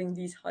during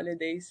these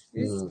holidays.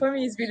 This, Mm. for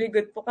me, is really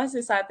good po.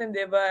 Kasi sa atin,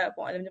 di ba,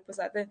 kung alam niyo po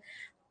sa atin,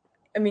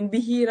 I mean,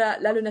 bihira,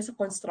 lalo na sa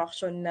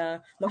construction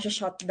na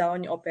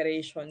magsha-shutdown yung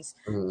operations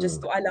just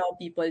Mm. to allow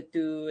people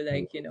to, Mm.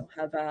 like,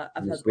 have a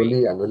break.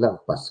 Usually, ano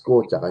lang,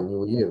 Pasko, tsaka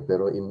New Year.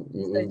 Pero in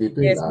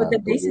between, Yes, but the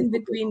days in tuloy-tuloy.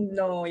 between,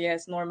 no,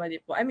 yes,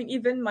 normally po. I mean,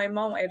 even my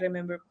mom, I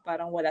remember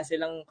parang wala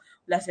silang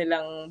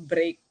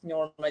break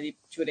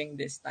normally during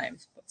these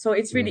times po. So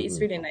it's Mm.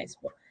 really nice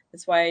po.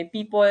 That's why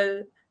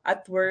people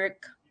at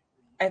work,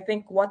 I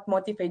think what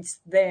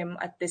motivates them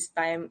at this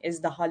time is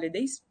the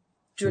holidays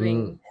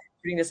Mm.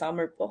 during the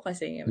summer po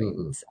kasi I mean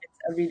Mm. it's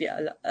a really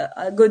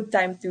a good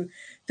time to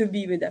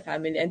be with the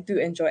family and to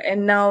enjoy.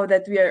 And now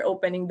that we are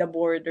opening the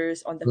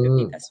borders on the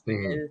 15th Mm. as Mm.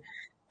 well,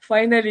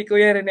 finally,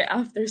 Kuya Rene,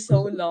 after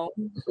so long,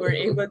 we're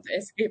able to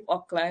escape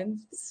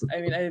Auckland. I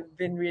mean, I've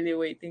been really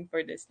waiting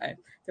for this time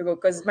to go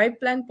because my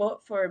plan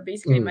po for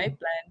basically Mm. my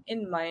plan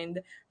in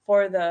mind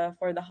for the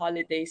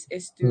holidays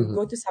is to Mm.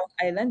 go to South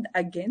Island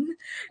again.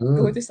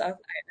 Go Mm. to South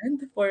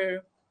Island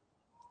for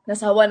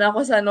nasawa na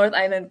ako sa North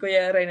Island,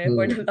 Kuya Rene,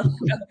 for Mm. the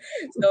lockdown.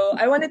 So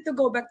I wanted to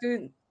go back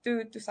to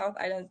South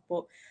Island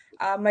po.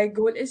 My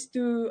goal is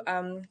to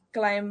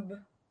climb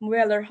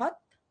Mueller Hut,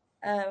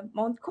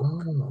 Mount Cook.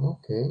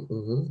 Okay.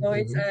 Mhm. So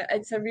it's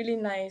Mhm. a really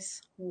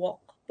nice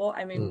walk po.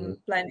 I Mhm. mean,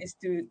 plan is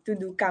to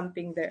do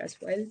camping there as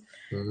well.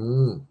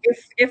 Mm.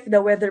 If the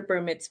weather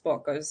permits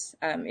po, because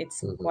Mhm.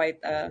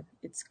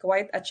 it's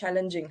quite a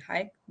challenging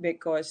hike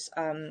because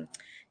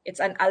it's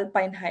an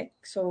alpine hike,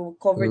 so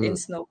covered in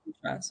Mm. snow po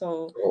siya.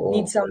 So Oo. you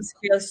need some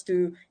skills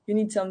to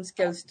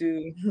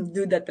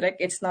do the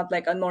trek. It's not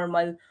like a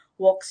normal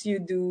walks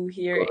you do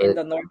here in Correct.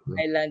 the North Mm.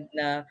 Island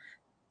na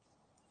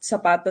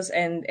sapatos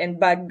and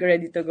bag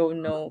ready to go,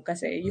 no,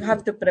 kasi you Mm.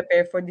 have to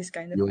prepare for this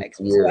kind of Yung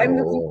hikes po. So gear, I'm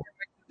looking oo.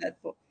 forward to that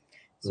po.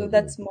 So Mhm.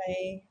 that's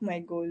my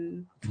goal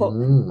po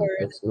for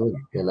That's good.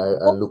 And I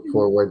look hopefully.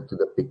 forward to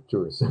the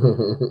pictures.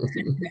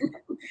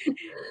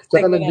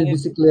 Tsaka Expect ko lang yun.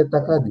 nagbibisikleta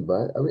ka, di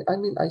ba? I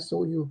mean, I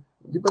saw you.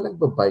 Di ba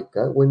nagbabike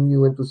ka when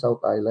you went to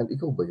South Island?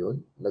 Ikaw ba yun?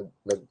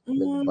 Nagbike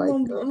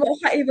ka?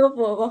 Baka iba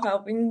po,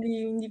 baka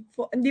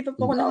hindi pa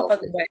po ako Okay.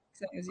 nakapag-bike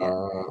sa New Zealand.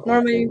 Okay.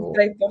 Normally Oo.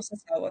 drive po ako sa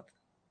South.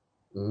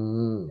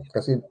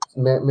 Kasi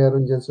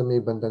meron diyan sa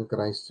may bandang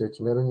Christchurch,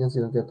 meron yan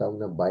silang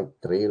tinatawag na bike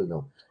trail,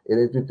 no?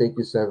 And it will take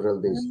you several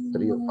days,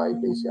 3 or 5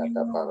 days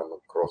yata para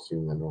mag-cross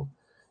yung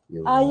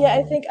yung Yeah,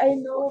 I think I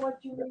know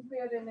what you mean,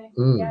 Kuya Rene.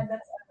 mm, Yeah,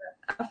 that's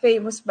a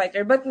famous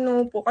biker. But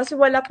no po, kasi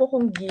wala po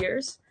akong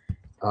gears.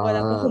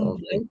 Wala po akong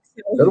okay. bike.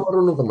 Pero So,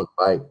 marunong ka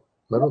mag-bike.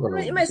 Marunong ka na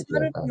marunong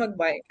magbisikleta. po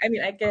mag-bike. I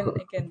mean, I can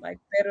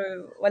bike.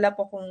 Pero wala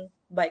po akong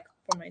bike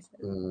for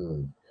myself.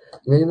 Mm.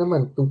 Ngayon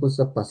naman tungkol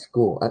sa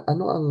Pasko,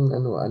 ano ang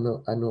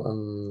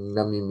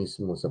nami-miss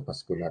mo sa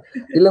Pasko na?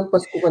 Ilang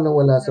Pasko ka na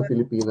wala sa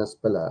Pilipinas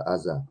pala,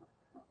 Aza?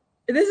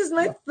 This is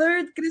my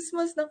third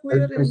Christmas na,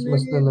 Kuya Third Rene.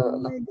 Christmas na Oh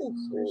my naku,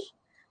 so gosh.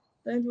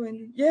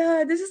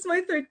 Yeah, this is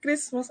my third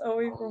Christmas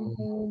away from oh,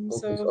 home. okay.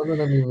 So So,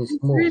 ano nami-miss it's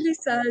mo? really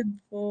sad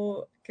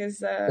po. Because,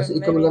 Kasi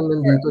I ikaw mean, lang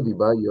nandito, 'di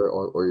ba? You're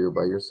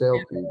by yourself,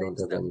 yeah, you don't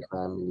it's have not, any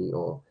family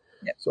o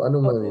yeah. so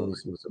anong Opo.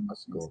 nami-miss mo sa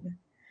Pasko?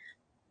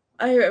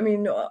 I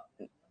mean,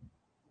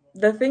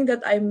 the thing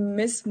that I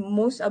miss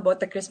most about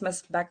the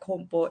Christmas back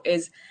home po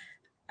is,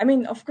 I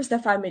mean, of course, the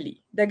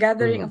family, the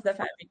gathering Mm, of the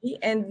family,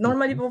 and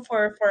normally mm, po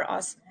for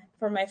us,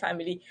 for my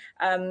family,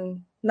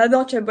 La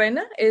Noche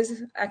Buena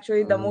is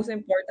actually the mm, most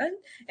important,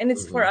 and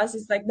it's for mm, us.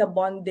 It's like the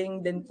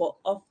bonding din po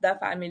of the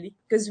family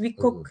because we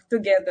mm. cook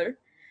together.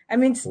 I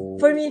mean,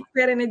 for Oh, me,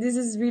 Karen, this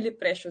is really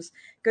precious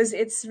because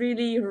it's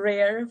really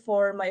rare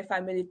for my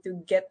family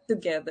to get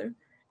together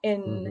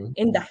mhm,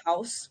 in the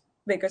house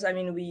because I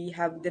mean we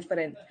have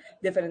different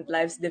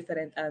lives,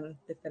 different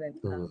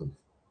mm,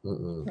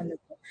 mm, ano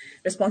po,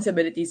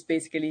 responsibilities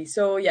basically.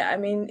 So yeah, I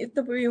mean,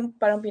 ito po yung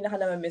parang pinaka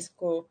na-miss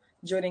ko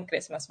during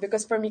Christmas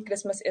because for me,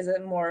 Christmas is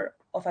more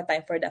of a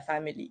time for the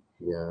family.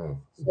 yeah.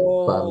 Yung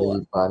So, family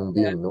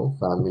bonding, yeah, no?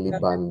 Family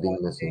family bonding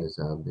na bonding.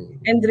 sinasabi.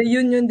 And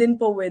reunion din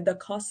po with the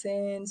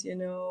cousins, with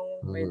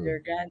Mm, your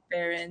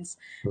grandparents.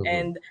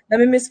 mhm. And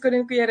nami-miss ko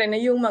rin Kuya Rene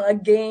yung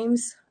mga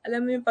games.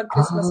 Alam mo yung pag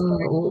Christmas Ah,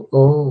 party, oo,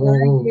 oo,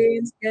 mga oo.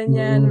 games,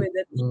 ganyan, Mm, with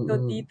the tito,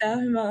 mm, tita,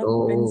 mga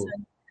oo. pinsan.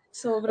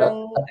 Ah, Sobrang,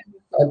 ah, ano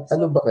po,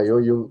 ano ba sobrang kayo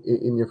yung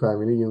in your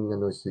family yung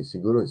ano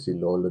siguro si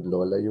lolo at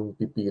lola yung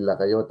pipila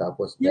kayo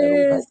tapos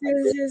merong Yes, kahit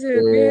yes, yes, yes,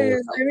 20,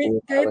 yes. I mean,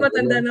 10 kahit parang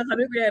matanda gano'n. na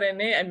kami, Kuya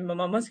Rene, I mean,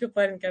 mamamasko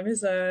pa rin kami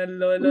sa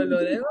lolo,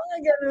 lola. Yung mga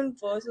ganun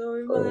po. So,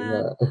 yung Oo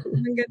nga.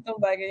 mga ganitong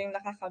bagay yung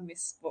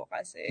nakakamiss po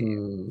kasi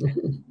Hmm.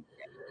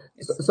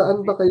 it's Saan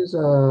ba kayo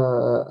sa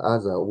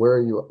Aza?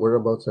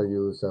 Whereabouts are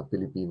you sa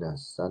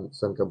Pilipinas?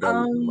 Saan ka ba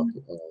um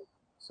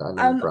saan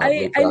ang I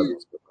may I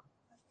province ka ba?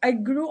 I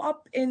grew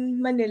up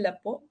in Manila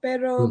po,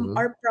 pero Mhm.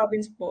 our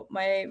province po,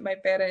 my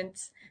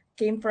parents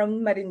came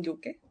from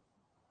Marinduque.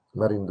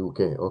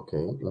 Marinduque,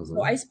 okay.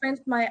 So Mhm. I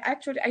spent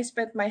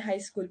my high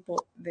school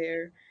po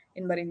there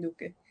in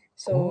Marinduque.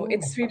 So Oh.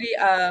 it's really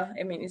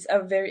I mean it's a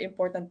very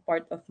important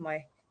part of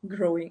my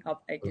growing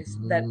up, I guess,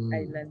 that Hmm.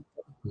 island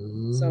po.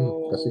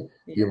 Kasi So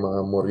yung yeah.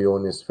 mga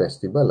Moriones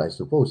Festival, I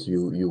suppose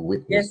you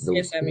witnessed Yes,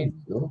 those yes, I things,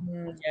 mean, no?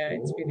 yeah,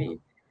 Oo.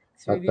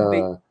 it's At really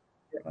big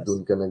for us.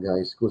 doon ka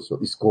nag-high school, so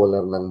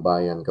scholar ng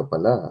bayan ka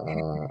pala,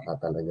 at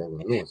talagang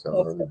ano, sa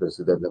Opo.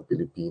 Universidad ng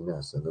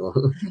Pilipinas, ano?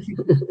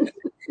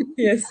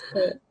 Yes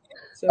po.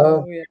 Ah,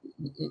 So yeah.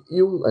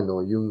 yung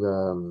ano, yung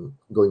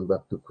going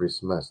back to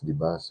Christmas, 'di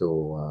ba?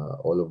 So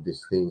all of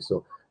these things.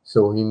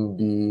 So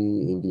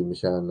hindi mo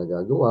siya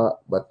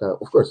nagagawa, but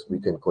of course we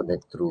can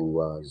connect through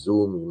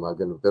Zoom, yung mga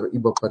ganun. Pero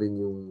iba pa rin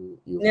yung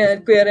Yeah,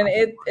 Kuya Ren,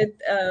 ano.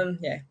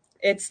 yeah,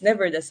 it's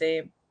never the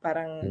same.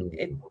 Parang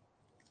Mm,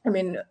 I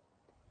mean,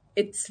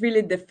 it's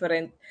really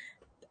different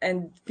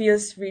and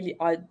feels really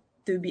odd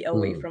to be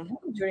away mm, from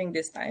home during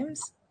these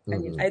times. I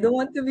mean, mm. I don't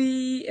want to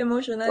be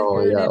emotional, Oh,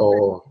 Kuya yeah, Ren,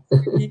 but oo.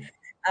 it's really,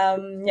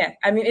 yeah,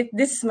 I mean,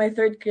 this is my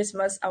third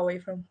Christmas away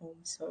from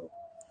home, so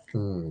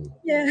Mm.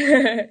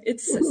 yeah,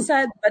 it's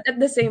sad, but at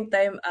the same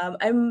time,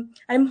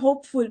 I'm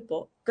hopeful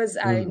po because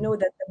I Mm. know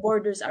that the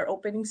borders are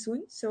opening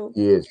soon, so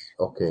Yes,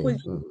 okay.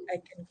 hopefully Mm. I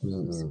can go.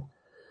 Mm. So.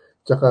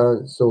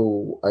 Tsaka, so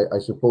I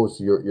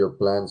suppose your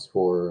plans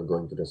for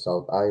going to the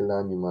South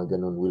Island, yung mga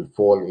ganun, will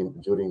fall in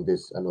during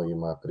this ano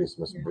yung mga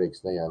Christmas Yeah.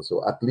 breaks na yan.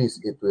 So at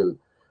least it will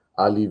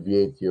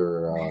alleviate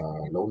your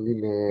Yeah.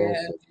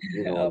 loneliness, and,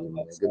 yung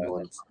Opo. mga So ganun.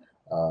 that's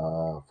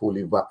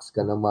Fully vax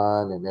ka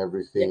naman and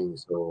yeah. everything.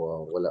 So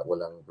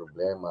walang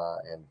problema,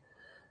 and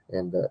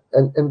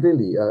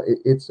really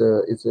it's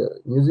a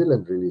New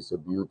Zealand really is a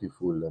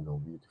beautiful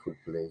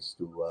place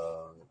to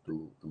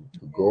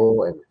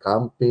go, and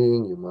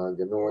camping yung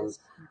mga ganun. Yes.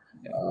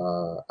 Yeah.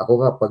 Ako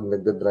nga 'pag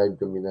nagda-drive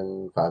kami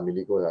ng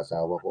family ko,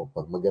 asawa ko,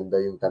 'pag maganda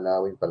yung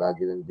tanawin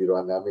palagi ng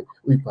biruan namin,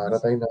 "Uy, para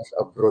tayong nasa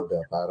abroad,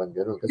 parang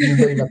gano'n." Kasi 'di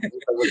ba yung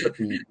nakikita mo sa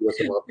TV o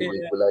sa mga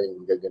Yeah. pelikula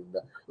yung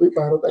gaganda, "Uy,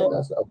 para tayong Oh,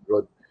 nasa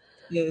abroad."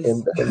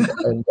 yes.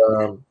 And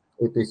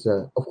it is,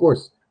 of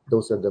course,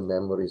 those are the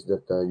memories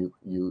that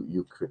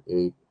you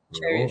create,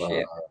 Cherish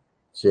it.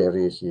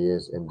 cherish,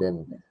 yes, and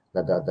then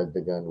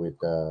nadadagdagan with,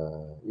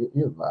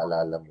 yun,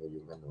 maalala mo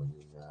yung ano,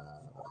 yung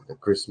the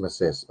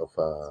Christmases of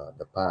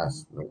the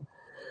past, no?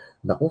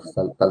 Naku,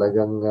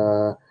 talagang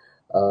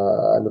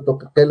ano to,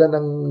 kailan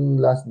ang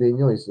last day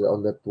nyo? Is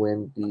on the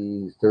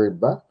 23rd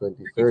ba?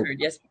 23rd. 23rd,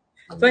 yes.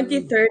 Hmm.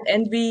 23rd,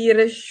 and we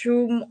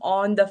resume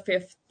on the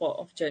 5th po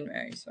of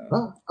January.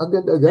 So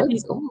at Agad-agad?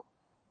 least Oh,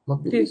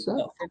 mabilis 5th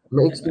po, 5th of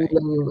Maiksi January.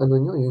 lang yung ano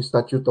nyo, yung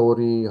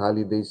statutory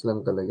holidays lang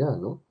talaga,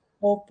 no?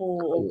 Opo,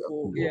 opo.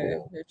 Oo. Yeah,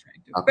 we're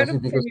trying to. Kasi Pero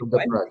for because me of po,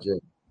 the I'm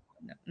project.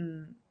 na.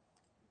 Mm.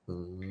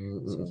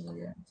 So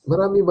yeah.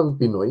 Marami bang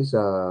Pinoy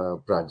sa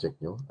project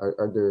nyo?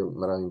 Are there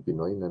maraming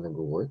Pinoy na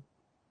nag-work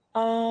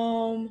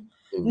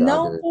in the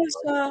Now other po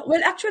project?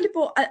 well, actually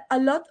po, a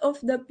lot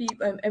of the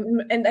people,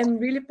 and I'm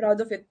really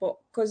proud of it po,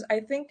 because I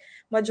think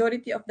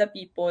majority of the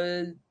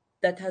people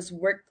that has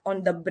worked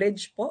on the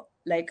bridge po,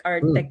 like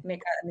our Hmm.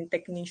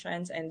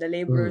 technicians and the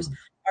laborers, Hmm.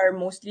 are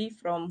mostly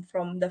from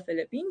the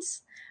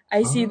Philippines.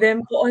 I see Ah.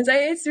 them po on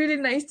site. It's really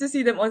nice to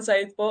see them on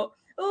site po.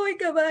 Uy,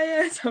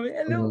 kabayan! Sabi,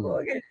 hello Hmm. po.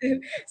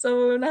 Ganyan.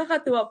 So,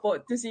 nakakatuwa po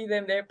to see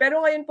them there.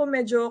 Pero ngayon po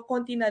medyo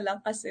konti na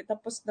lang kasi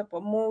tapos na po.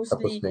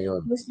 Tapos Mostly na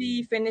yun.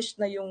 mostly finished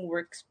na yung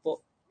works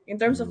po. in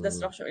terms of the Mm,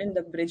 structure in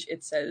the bridge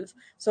itself.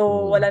 So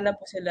mm, wala na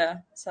po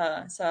sila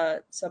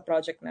sa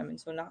project namin.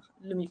 So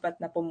lumipat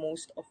na po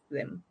most of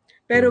them.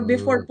 Pero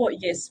before mm, po,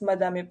 yes,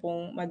 madami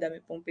pong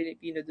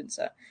Pilipino dun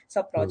sa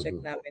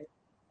project mhm. namin.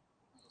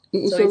 So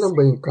Iisa it's lang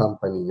ba yung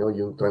company nyo,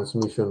 yung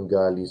transmission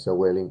gali sa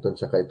Wellington,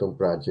 tsaka itong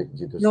project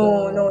dito sa...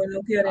 no,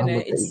 kaya rin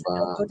eh. It's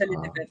magkaiba. totally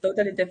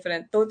Ah,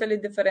 different. Totally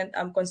different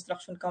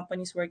construction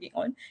companies working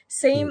on.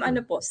 Same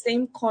mm,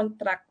 same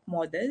contract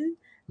model.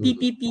 mm,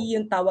 PPP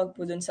yung tawag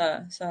po dun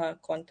sa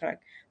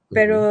contract.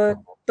 Pero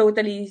mhm,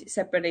 totally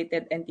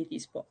separated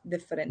entities po.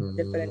 Different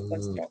mm.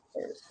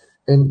 constructors.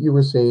 And you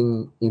were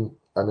saying,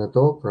 ano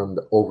to, from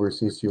the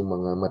overseas yung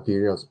mga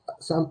materials.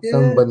 Saan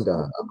Yes.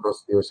 banda?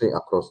 Across, you're saying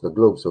across the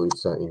globe. So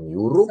it's in Sa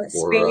Europe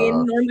or Spain,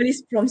 normally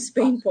from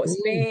Spain po. Spain?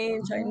 Spain,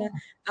 China.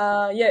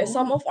 Ah, Yeah,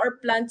 some oh. of our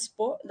plants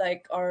po,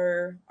 like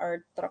our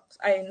trucks,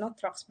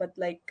 not trucks, but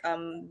like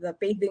the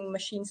paving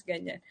machines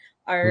ganyan,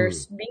 are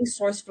Mm. being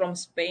sourced from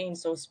Spain.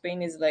 So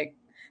Spain is like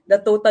the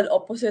total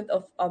opposite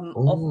of Oh.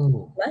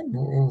 Auckland.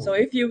 So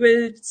Oo. if you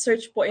will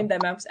search po in the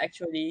maps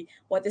actually,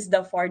 what is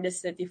the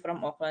farthest city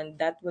from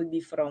Auckland, that will be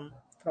from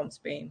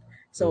Spain.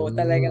 So Mm.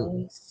 talagang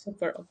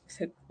super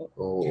opposite po.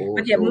 Oo.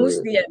 But yeah,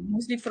 So,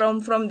 mostly from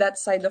that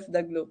side of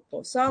the globe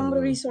po. Some mm,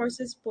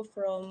 resources po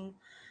from,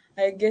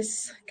 I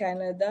guess,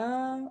 Canada,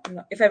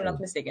 if I'm not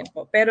mm, mistaken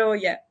po. Pero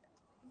yeah,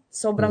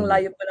 sobrang mm.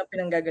 layo po ng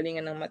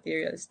pinanggagalingan ng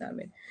materials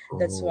namin.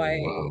 That's Oh, why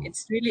wow.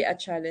 it's really a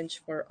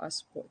challenge for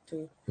us po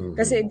to,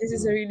 kasi Mhm, this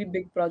is a mm. really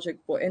big project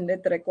po and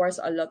it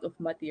requires a lot of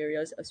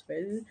materials as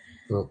well.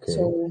 Okay.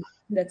 So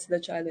that's the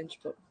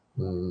challenge po.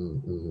 Mm,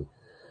 mhm.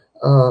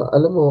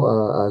 Alam mo,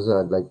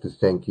 Aza, I'd like to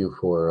thank you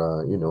for,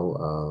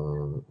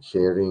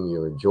 sharing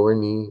your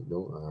journey,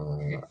 no,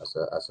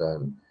 as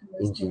an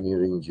Yes, po.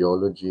 engineering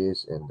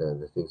geologist and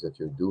the things that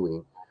you're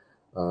doing.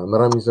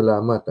 Maraming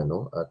salamat,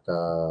 ano, at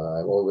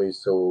I'm always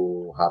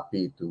so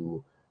happy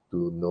to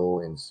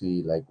know and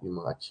see like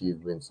yung mga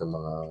achievements ng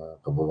mga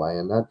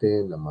kababayan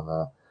natin, ng mga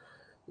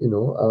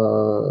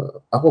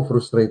ako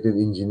frustrated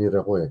engineer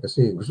ako, eh,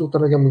 kasi gusto ko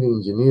talagang maging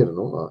engineer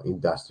 'no,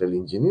 industrial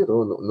engineer,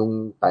 oh,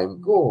 nung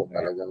time ko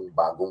talagang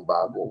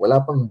bagong-bago,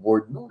 wala pang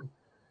board no'n.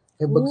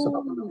 Eh, bagsak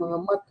ako ng Oh, mga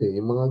math, eh,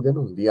 yung mga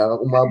gano'n. Di ako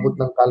umabot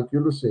ng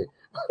calculus, eh.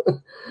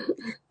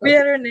 Tapos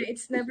pero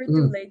it's never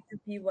too hmm, late to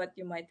be what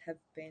you might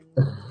have been.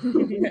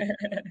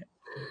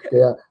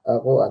 kaya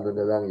ako ano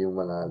na lang yung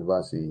mga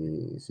halimbawa si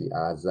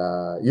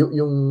Aza,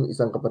 yung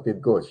isang kapatid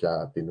ko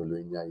siya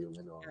tinuloy niya yung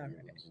yung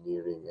Alright.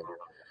 engineering and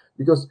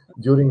because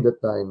during that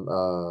time,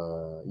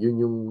 yun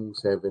yung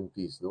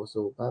 70s 'no,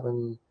 so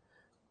parang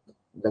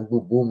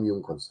nagbo-boom yung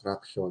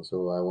construction.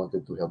 So, I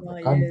wanted to help the Oh,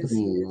 yes, country,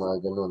 yung yes. mga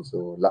gano'n.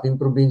 So, laking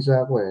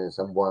probinsya ako, eh,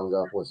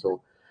 Zamboanga ako. So,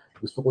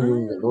 gusto ko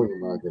yung Ah,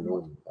 yung mga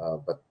gano'n.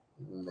 But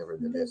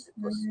nevertheless,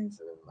 that's it nice.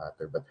 didn't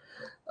matter. But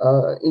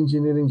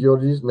engineering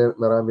geologist,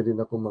 marami rin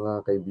akong mga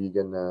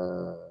kaibigan na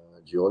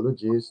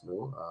geologist,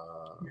 no?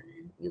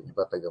 Yung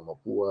iba taga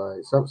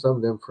Mapua. Some of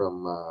them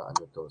from,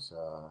 ano to,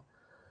 sa,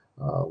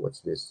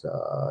 what's this,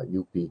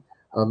 UP.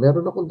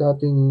 Meron akong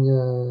dating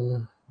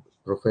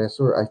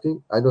professor, I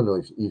think, I don't know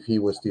if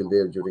he was still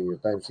there during your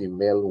time, si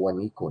Mel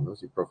Juanico, no?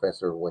 Si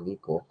Professor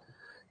Juanico.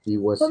 He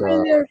was,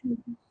 Familiar. sa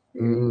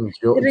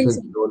Rings.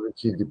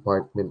 geology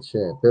department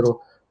siya, eh.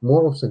 Pero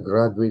more of sa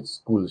graduate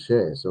school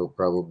siya, eh. So,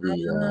 probably,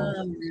 si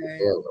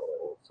Right. Mel,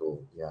 oo.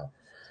 So, yeah.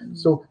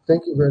 So,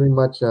 thank you very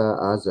much,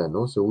 Aza,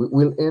 no? So,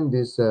 we'll end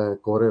this,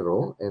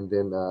 Corero, and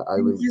then,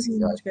 I Thank will you so be,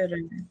 much,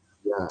 Karen.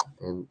 yeah,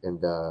 and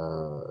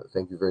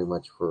thank you very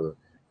much for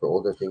all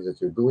the things that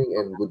you're doing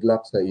and good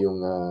luck sa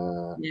iyong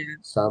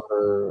Yeah.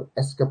 summer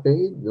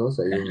escapade, no?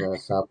 Sa iyong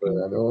summer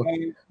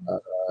Thank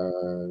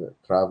you.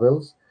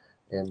 travels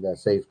and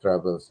safe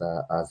travels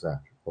sa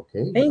Aza.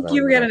 Okay? Thank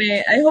you, Maraming Kuya maraming.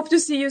 Rene. I hope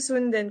to see you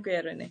soon then,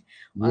 Kuya Rene,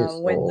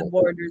 Yes, when the oo.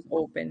 borders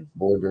open.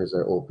 Borders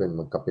are open,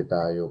 magkape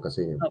tayo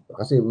kasi Opo.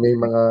 kasi may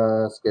mga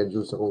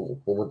schedules ako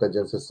pumunta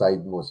diyan sa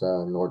side mo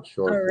sa North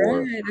Shore All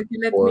right. Okay,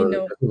 let me for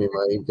know. kasi may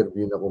mga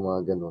interview na ako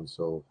mga gano'n.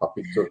 So,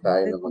 pa-picture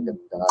tayo Let na me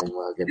maganda, yung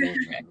mga gano'n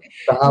na ano.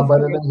 Sa Don't haba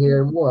na forget. ng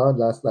hair mo,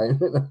 last time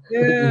na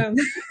Yeah.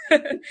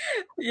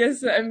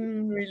 Yes,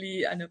 I'm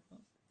really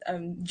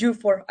due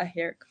for a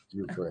haircut.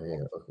 due for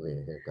hair.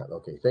 Okay, haircut.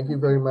 Okay. Thank you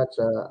very much,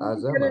 Thank you,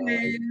 Aza. Kuya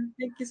Rene.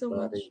 Thank you so Mga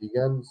much.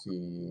 kaibigan, si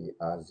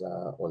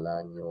Aza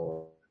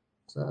Olanyo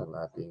sa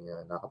ating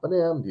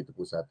nakapanayam dito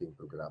po sa ating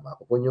programa.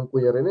 Ako po yung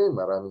Kuya Rene.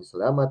 Maraming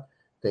salamat.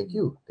 Thank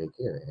you. Take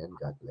care and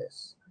God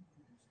bless.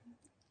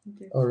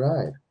 Thank you.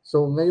 Alright.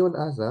 So ngayon,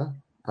 Asa,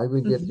 I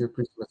will get Mhm. your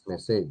Christmas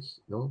message,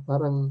 no?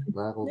 Parang mga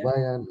Yeah.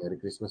 kababayan, Merry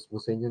Christmas po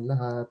sa inyong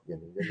lahat,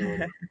 ganun, ganun.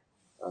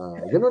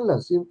 Ganun lang,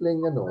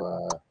 simpleng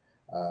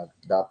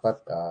dapat,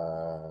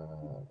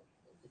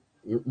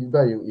 yung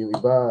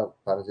iba,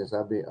 parang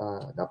sinasabi,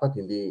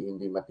 dapat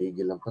hindi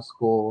matigil ang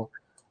Pasko.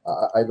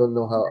 I don't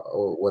know how,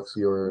 or what's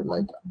your,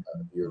 like,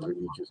 your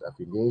religious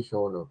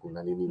affiliation, or kung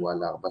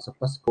naniniwala ka ba sa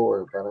Pasko,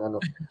 or parang ano.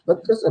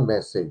 But just a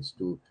message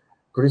to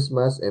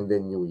Christmas and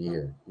then New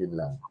Year, yun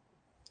lang.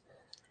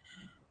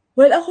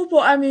 Well, ako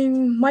po,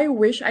 my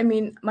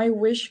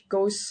wish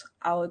goes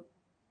out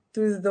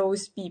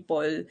those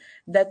people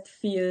that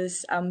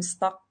feels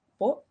stuck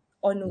po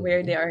on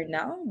where they are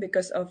now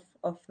because of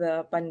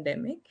the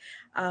pandemic.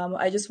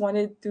 I just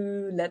wanted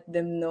to let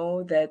them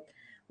know that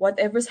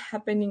whatever's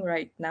happening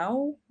right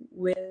now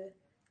will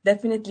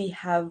definitely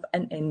have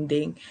an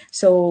ending.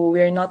 So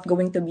we're not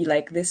going to be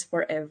like this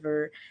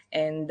forever.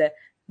 And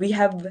we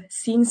have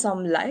seen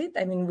some light.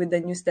 I mean, with the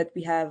news that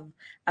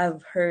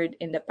I've heard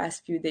in the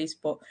past few days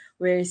po,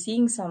 we're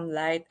seeing some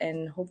light,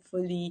 and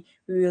hopefully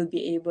we will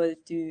be able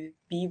to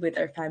be with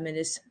our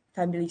families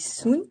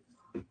soon.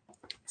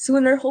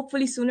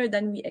 Hopefully sooner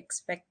than we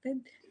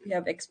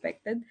have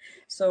expected.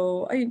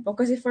 So ayun po,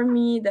 kasi for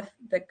me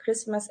the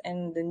Christmas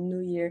and the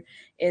New Year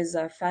is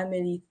a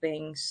family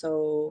thing.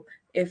 So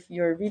if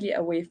you're really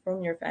away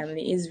from your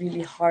family, it's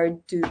really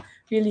hard to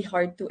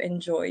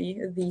enjoy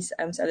these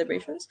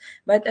celebrations.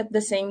 But at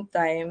the same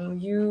time,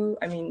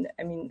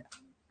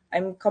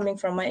 I'm coming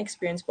from my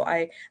experience po.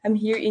 I'm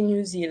here in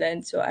New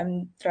Zealand, so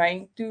I'm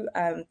trying to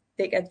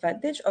take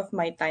advantage of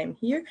my time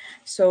here.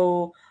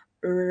 So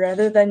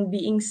rather than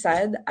being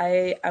sad,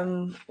 I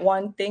am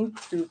wanting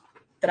to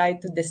try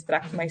to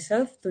distract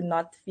myself to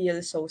not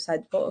feel so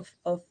sad po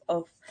of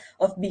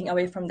being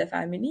away from the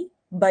family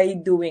by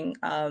doing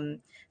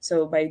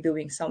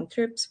some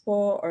trips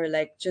po, or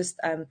like just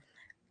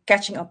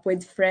catching up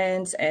with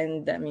friends.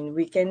 And I mean,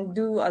 we can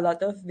do a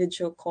lot of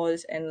video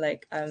calls and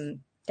like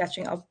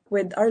catching up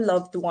with our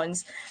loved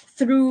ones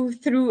through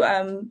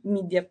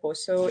media po.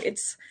 So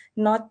it's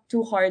not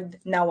too hard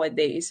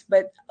nowadays,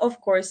 but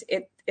of course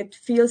it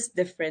feels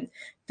different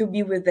to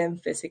be with them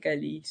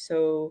physically.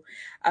 So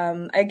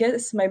I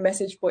guess my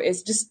message po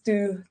is just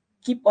to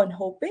keep on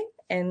hoping,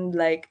 and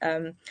like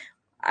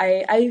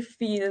I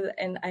feel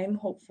and I'm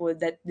hopeful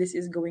that this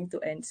is going to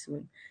end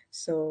soon.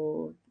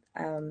 So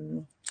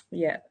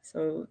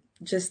so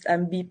just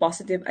be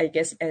positive, I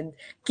guess, and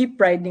keep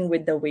riding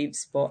with the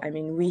waves po. I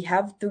mean, we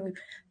have to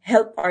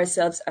help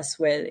ourselves as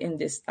well in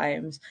these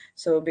times.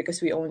 So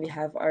because we only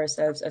have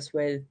ourselves as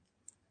well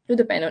to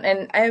depend on.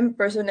 And I'm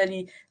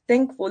personally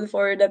thankful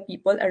for the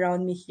people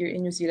around me here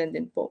in New Zealand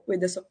din po, with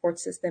the support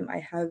system I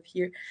have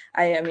here.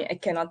 I mean, I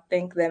cannot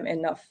thank them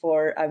enough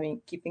for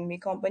keeping me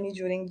company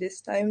during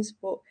these times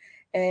po.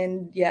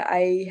 And yeah,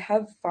 I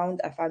have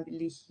found a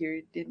family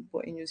here din po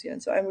in New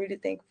Zealand. So I'm really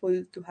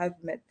thankful to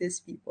have met these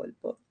people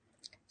po.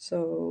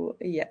 So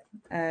yeah,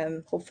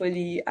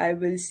 hopefully I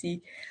will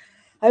see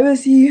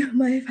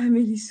my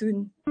family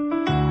soon.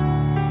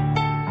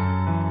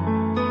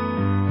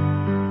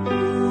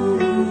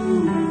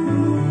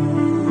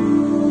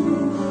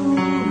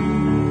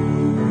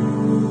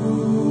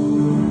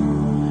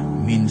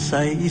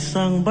 Minsay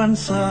isang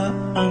bansa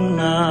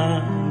ang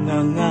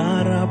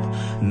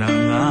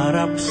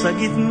nangarap sa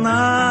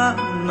gitna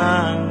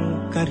ng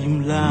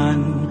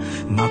karimlan,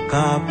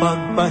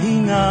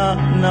 makapagpahinga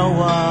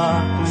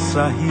nawa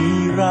sa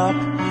hirap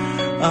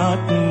at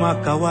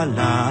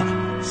makawala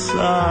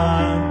sa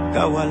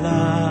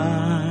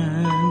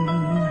kawalan.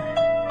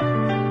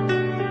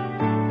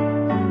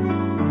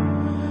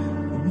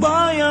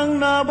 Bayang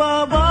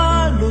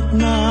nababalot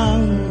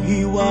ng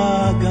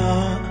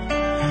hiwaga,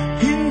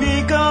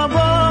 hindi ka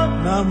ba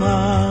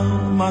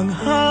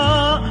namamangha?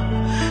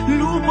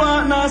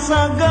 Lupa na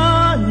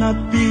sagana at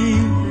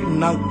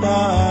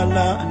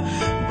pinagpala,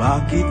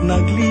 bakit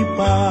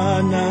naglipa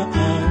na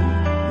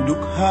ang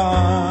dukha?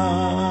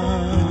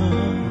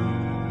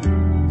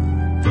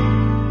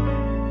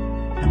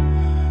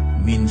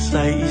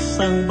 Minsay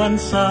isang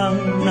bansang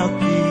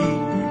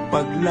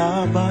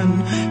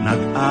nakipaglaban,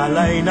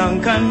 nag-alay ng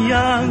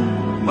kanyang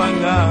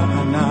mga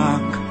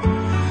anak,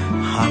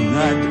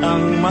 hangad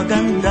ang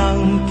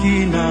magandang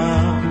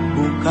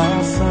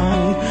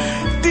kinabukasan,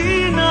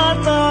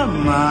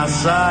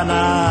 tinatamasa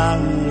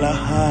ng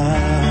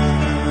lahat.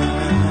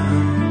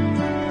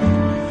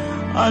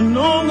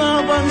 Ano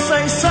nga bang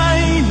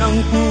saysay ng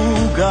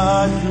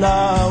ugat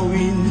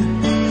lawin,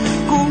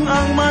 kung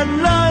ang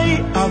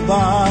madlay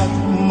abat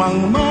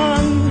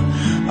mangman,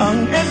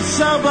 ang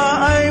EDSA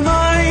ba ay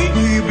may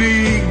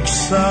ibig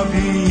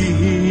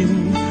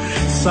sabihin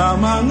sa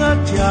mga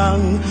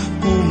tiyang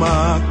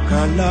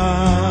kumakalam?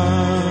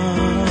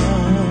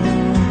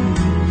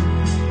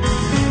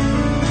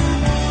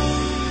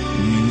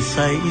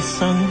 Minsay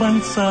isang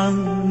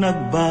bansang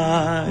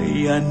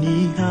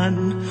nagbayanihan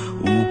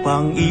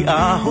upang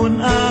iahon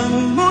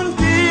ang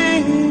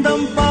munting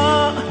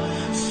dampa,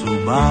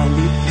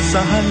 subalit sa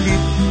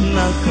halip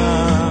na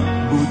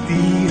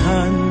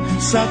kabutihan,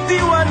 sa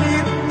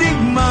tiwalit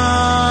digma,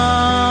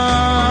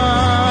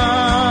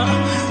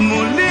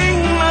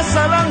 muling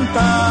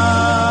nasalanta.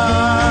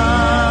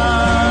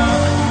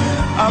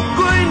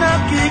 Ako'y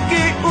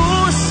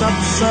nakikiusap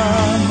sa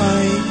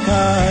may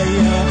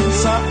kaya,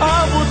 sa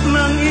abot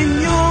ng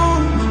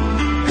inyong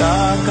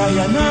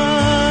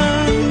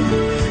kakayanan,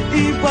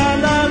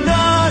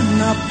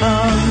 ipalaganap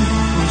ang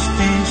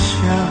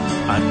hustisya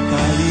at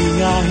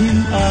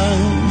kalingahin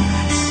ang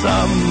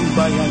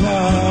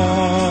sambayanan.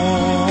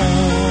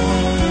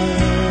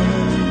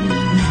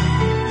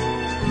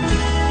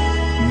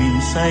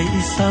 Minsa'y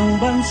isang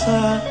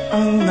bansa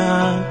ang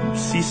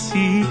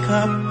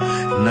nagsisikap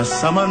na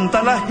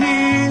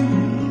samantalahin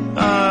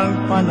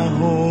ang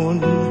panahon.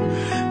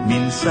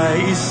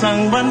 Minsa'y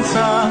isang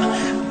bansa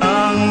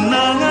ang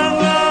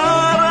nangangarap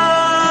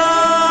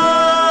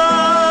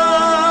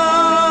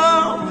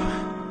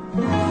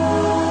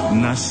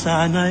na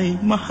sana'y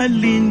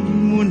mahalin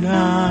mo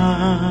na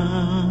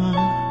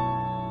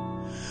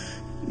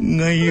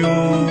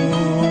ngayon.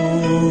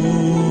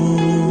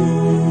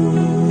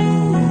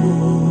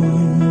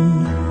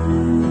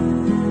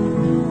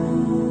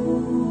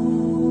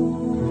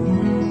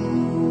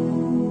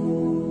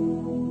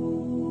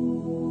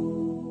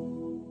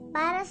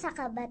 Sa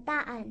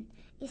kabataan,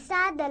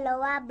 1,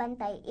 2,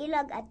 bantay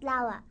ilog at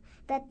lawa,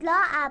 3,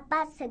 4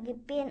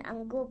 sagipin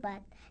ang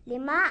gubat,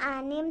 5,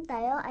 6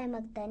 tayo ay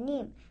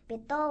magtanim,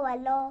 7,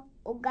 8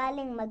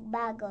 ugaling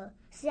magbago,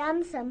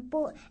 9,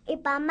 10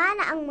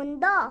 ipamana ang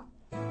mundo.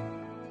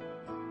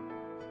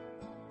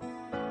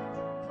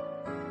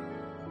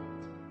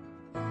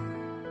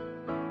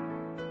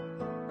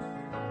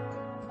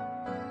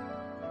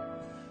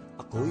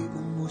 Ako'y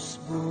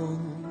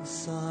umusbong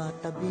sa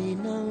tabi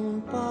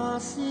ng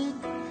pasig,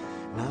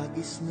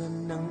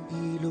 nagisnan ng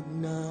ilog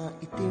na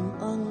itim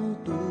ang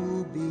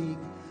tubig,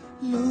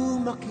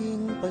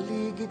 lumaking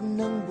paligid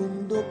ng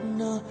bundok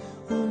na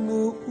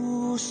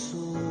umuusok.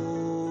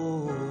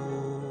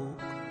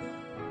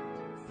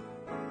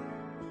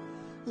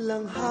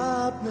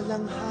 Langhap na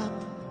langhap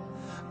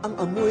ang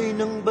amoy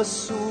ng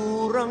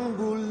basurang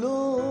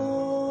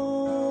bulok.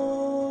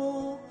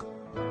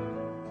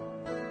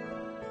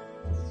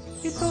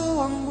 Ito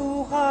ang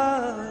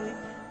buhay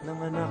ng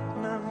anak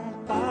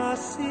ng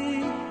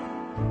pasig,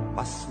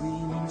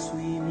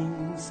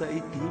 paswimming sa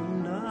itim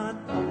na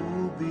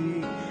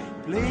tubig.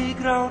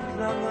 Playground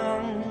lang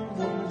ang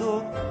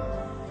bundok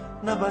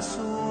na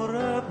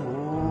basura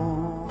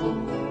mo.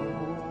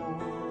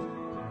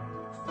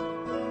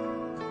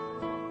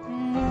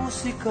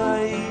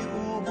 Musika'y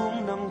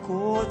ubong ng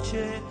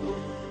kotse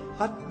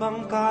at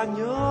bangka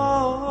nyo.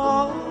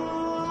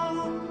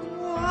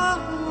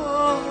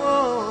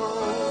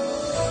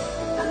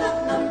 Anak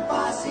ng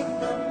Pasig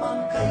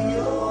naman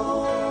kayo,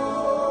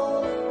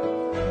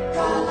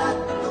 kalat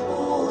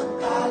doon,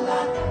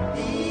 kalat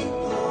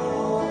dito,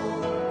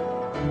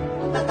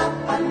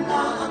 natakpan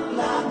na ang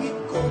langit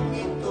kong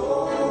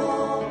ito,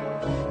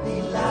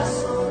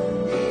 nilason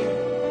din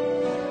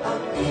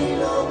ang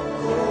ilog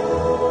ko.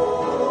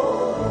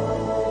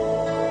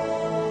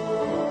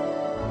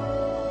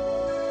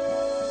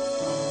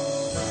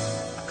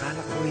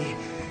 Akala ko'y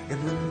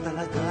ganun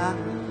talaga,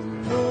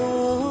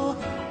 oh,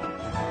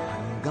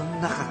 hanggang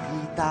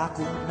nakakita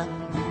ko ng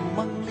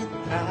lumang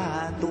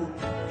litrato.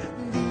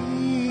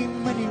 Di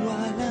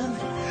maniwalang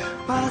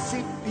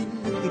Pasig din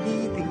ang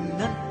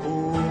tinitingnan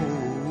ko.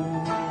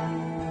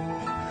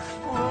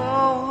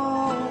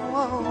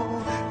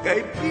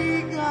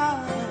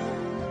 Kaibigan,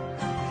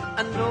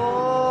 ano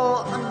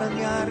ang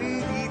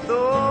nangyari dito?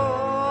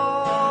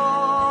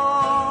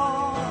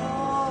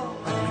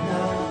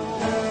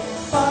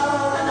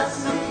 Anak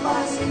ng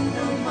Pasig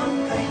naman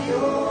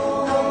kayo,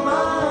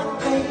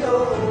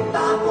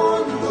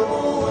 tapon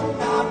doon,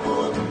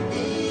 tapon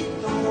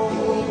dito.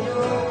 Di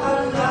nyo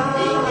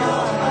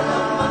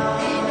alam ang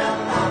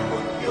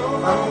tinatapon nyo.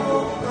 Ang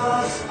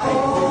bukas ay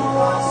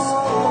bukas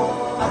ko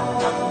at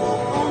ng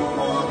buong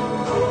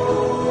mundo.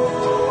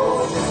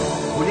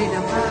 Huli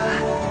na ba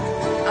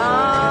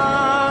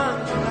ang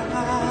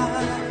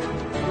lahat?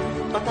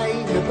 Patay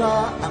na ba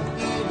ang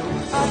ilog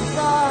at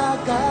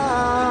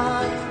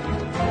dagat?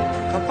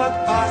 Kapag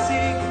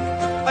Pasig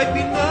ay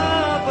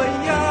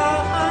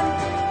pinabayaan,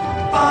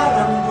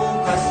 parang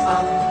bukas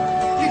ang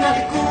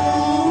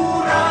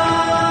tinalikuran.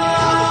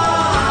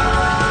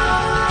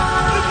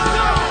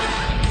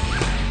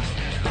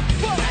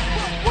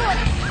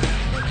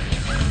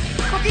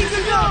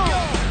 Pakinggan nyo!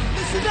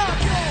 Listen up!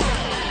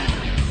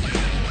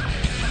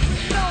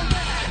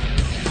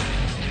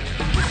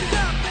 Listen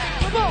up!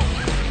 Come on!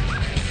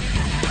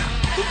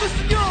 Kung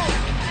gusto nyo,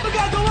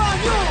 magagawa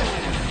nyo!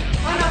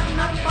 Anak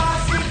ng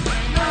Pasig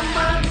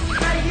naman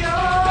kayo,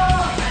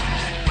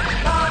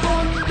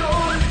 tapon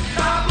doon,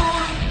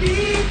 tapon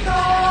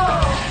dito.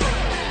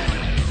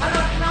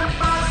 Anak ng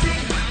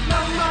Pasig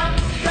naman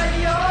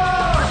kayo,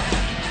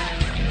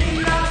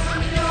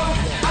 nilason nyo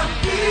ang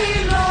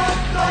ilog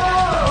ko.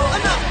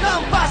 Anak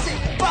ng Pasig,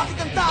 bakit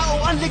ang tao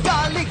ang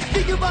ligalig?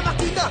 Di nyo ba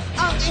makita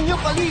ang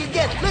inyong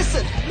paligid?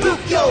 Listen, look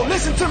yo,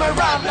 listen to my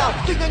rhyme now.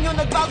 Tingnan nyo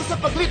nagbago sa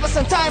paglipas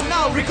ng time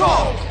now.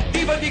 Recall,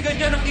 di ba di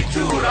ganyan ang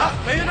itsura?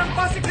 Ngayon ang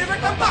Pasig River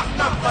tambak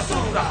ng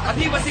basura. At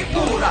di ba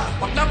sigura,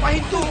 pag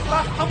napahinto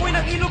ka, amoy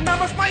ng ilog na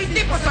mas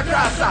maitim pa sa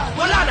grasa.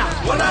 Wala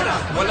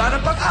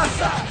nang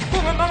pag-asa.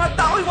 Kung ang mga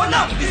tao'y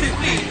walang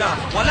disiplina,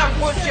 walang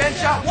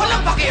konsyensya,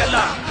 walang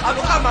pakialam.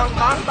 Ano ka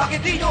mang, bakit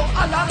di nyo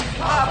alam?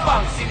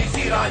 Habang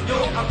sinisira nyo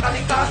ang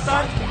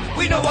kalikasan,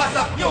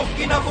 winawasak nyo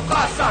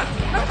kinabukasan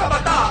ng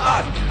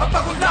kabataan. Ang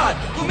pagunlad,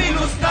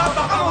 kumilos na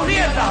baka muli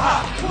ang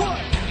lahat.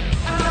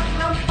 Anak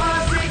ng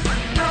Pasig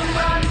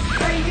naman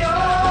kayo,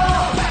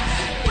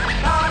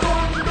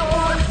 tapon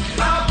doon,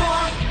 tapon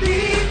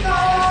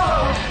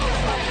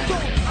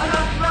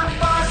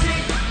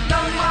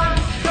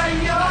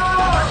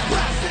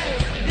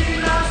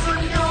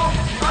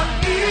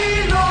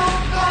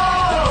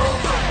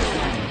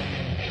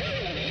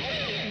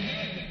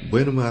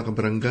Bueno mga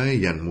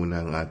kabarangay, yan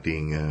muna ang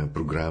ating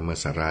programa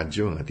sa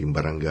radyo, ang ating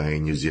Barangay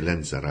New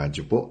Zealand sa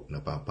radyo po.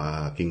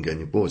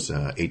 Napapakinggan niyo po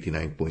sa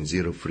 89.0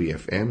 Free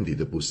FM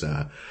dito po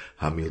sa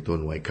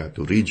Hamilton,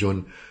 Waikato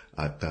Region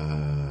at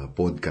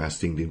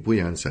podcasting din po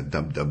yan sa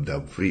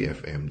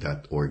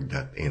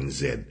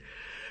www.freefm.org.nz.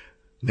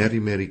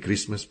 Merry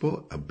Christmas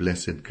po, a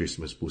blessed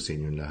Christmas po sa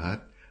inyong lahat,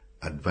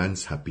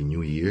 advance Happy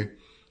New Year,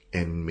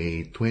 and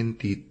may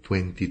 2022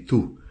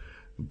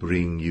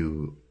 bring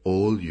you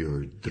all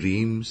your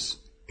dreams,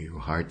 your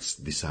heart's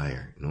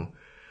desire, no?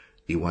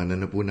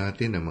 Iwanan na po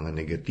natin ang mga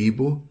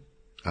negatibo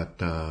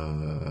at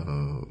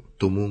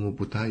tumungo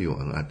po tayo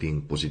ang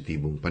ating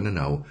positibong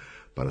pananaw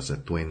para sa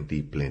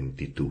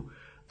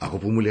 2022. Ako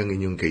po muli ang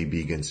inyong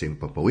kaibigan sa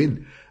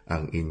Papawid,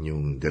 ang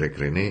inyong Direk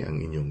Rene, ang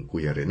inyong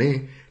Kuya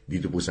Rene,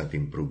 dito po sa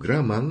ating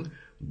programang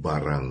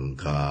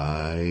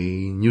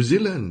Barangay New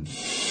Zealand.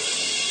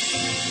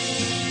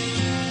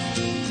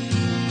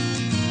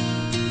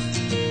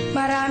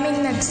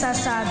 Maraming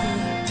nagsasabi,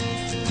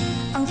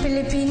 ang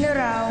Pilipino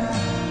raw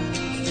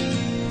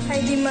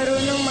ay di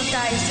marunong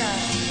magkaisa.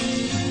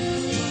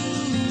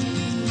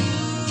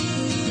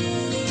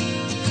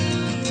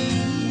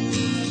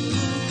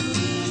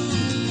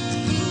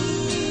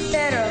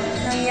 Pero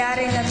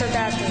nangyari na to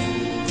dati.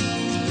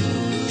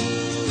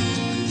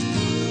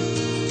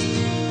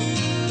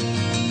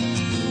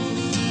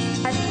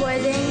 At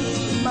pwedeng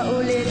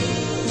maulit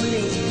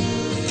muli.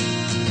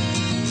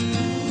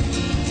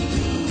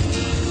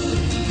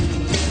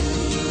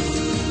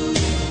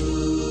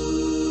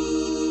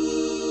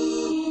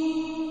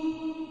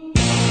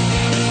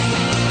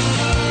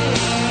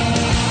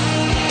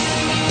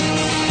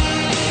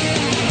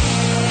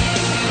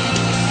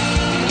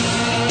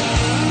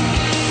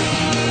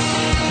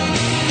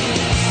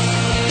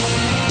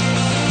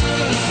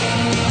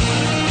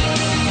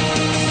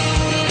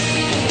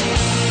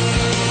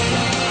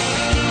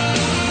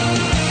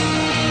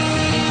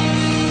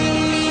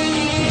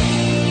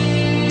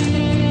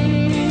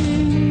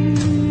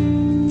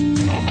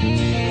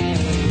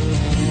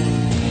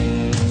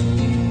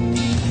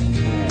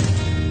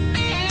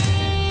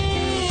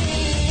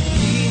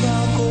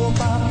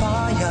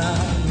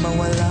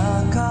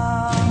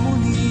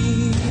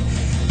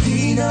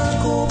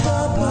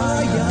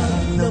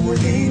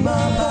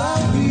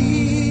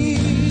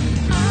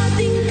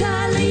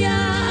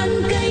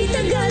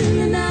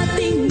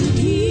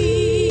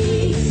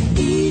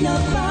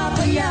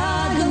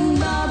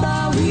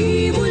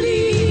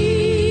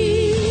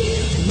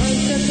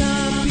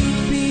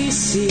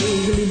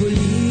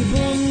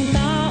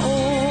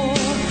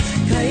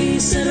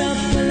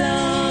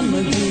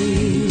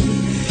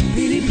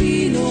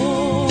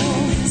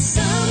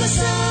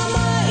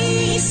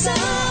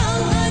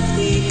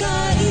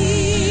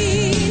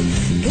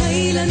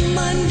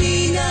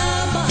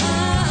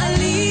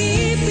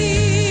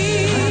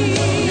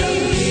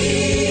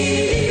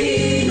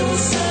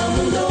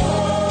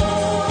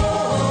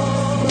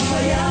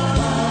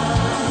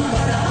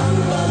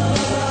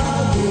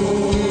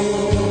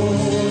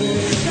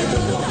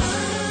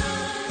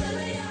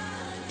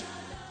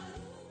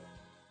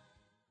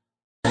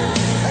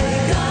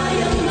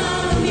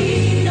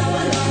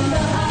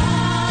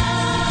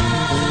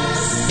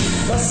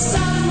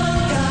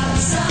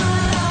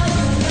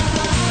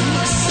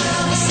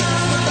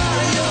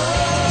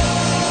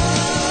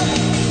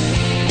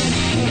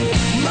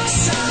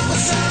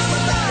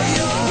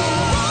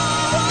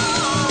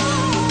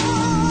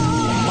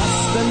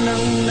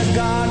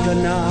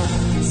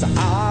 Sa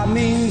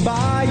aming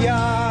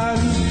bayan,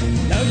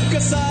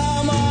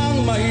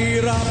 nagkasamang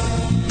mahirap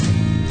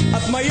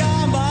at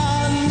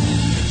mayaman.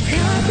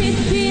 Kapit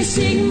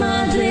bisig,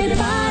 madre,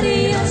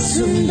 pari at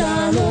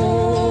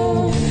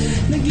sundalo,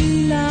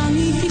 naging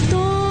langit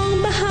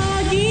itong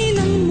bahagi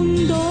ng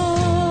mundo.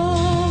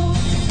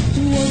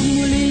 Huwag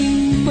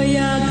muling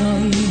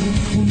payagang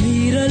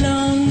umira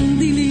lang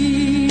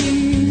dilim.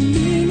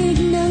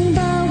 Tinig ng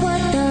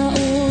bawat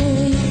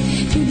tao'y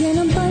bigyan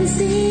ng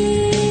pansin.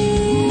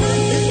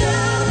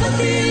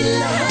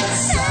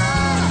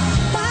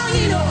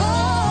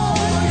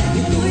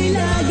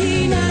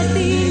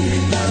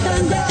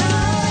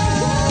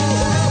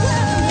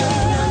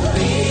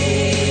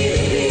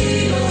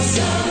 Sa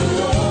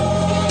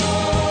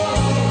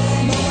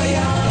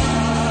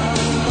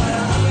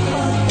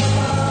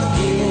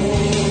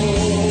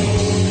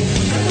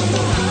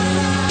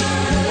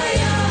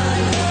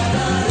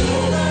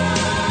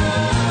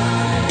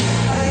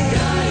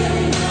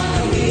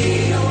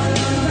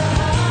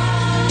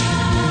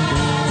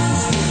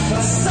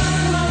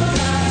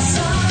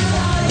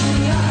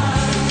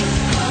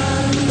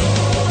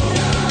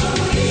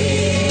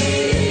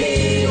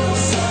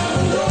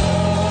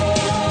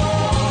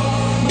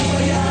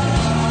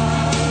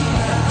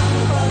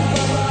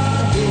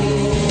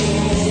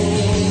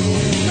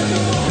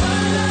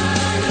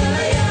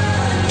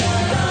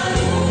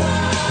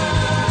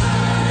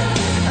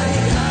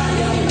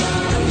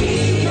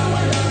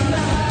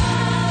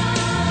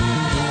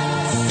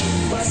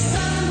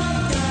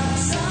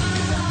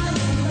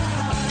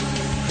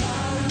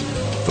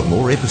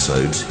more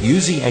episodes,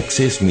 use the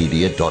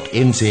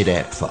accessmedia.nz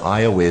app for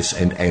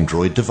iOS and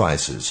Android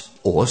devices,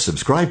 or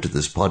subscribe to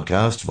this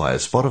podcast via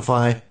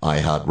Spotify,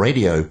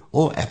 iHeartRadio,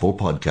 or Apple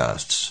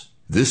Podcasts.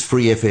 This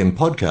Free FM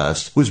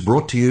podcast was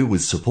brought to you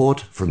with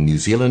support from New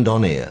Zealand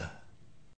On Air.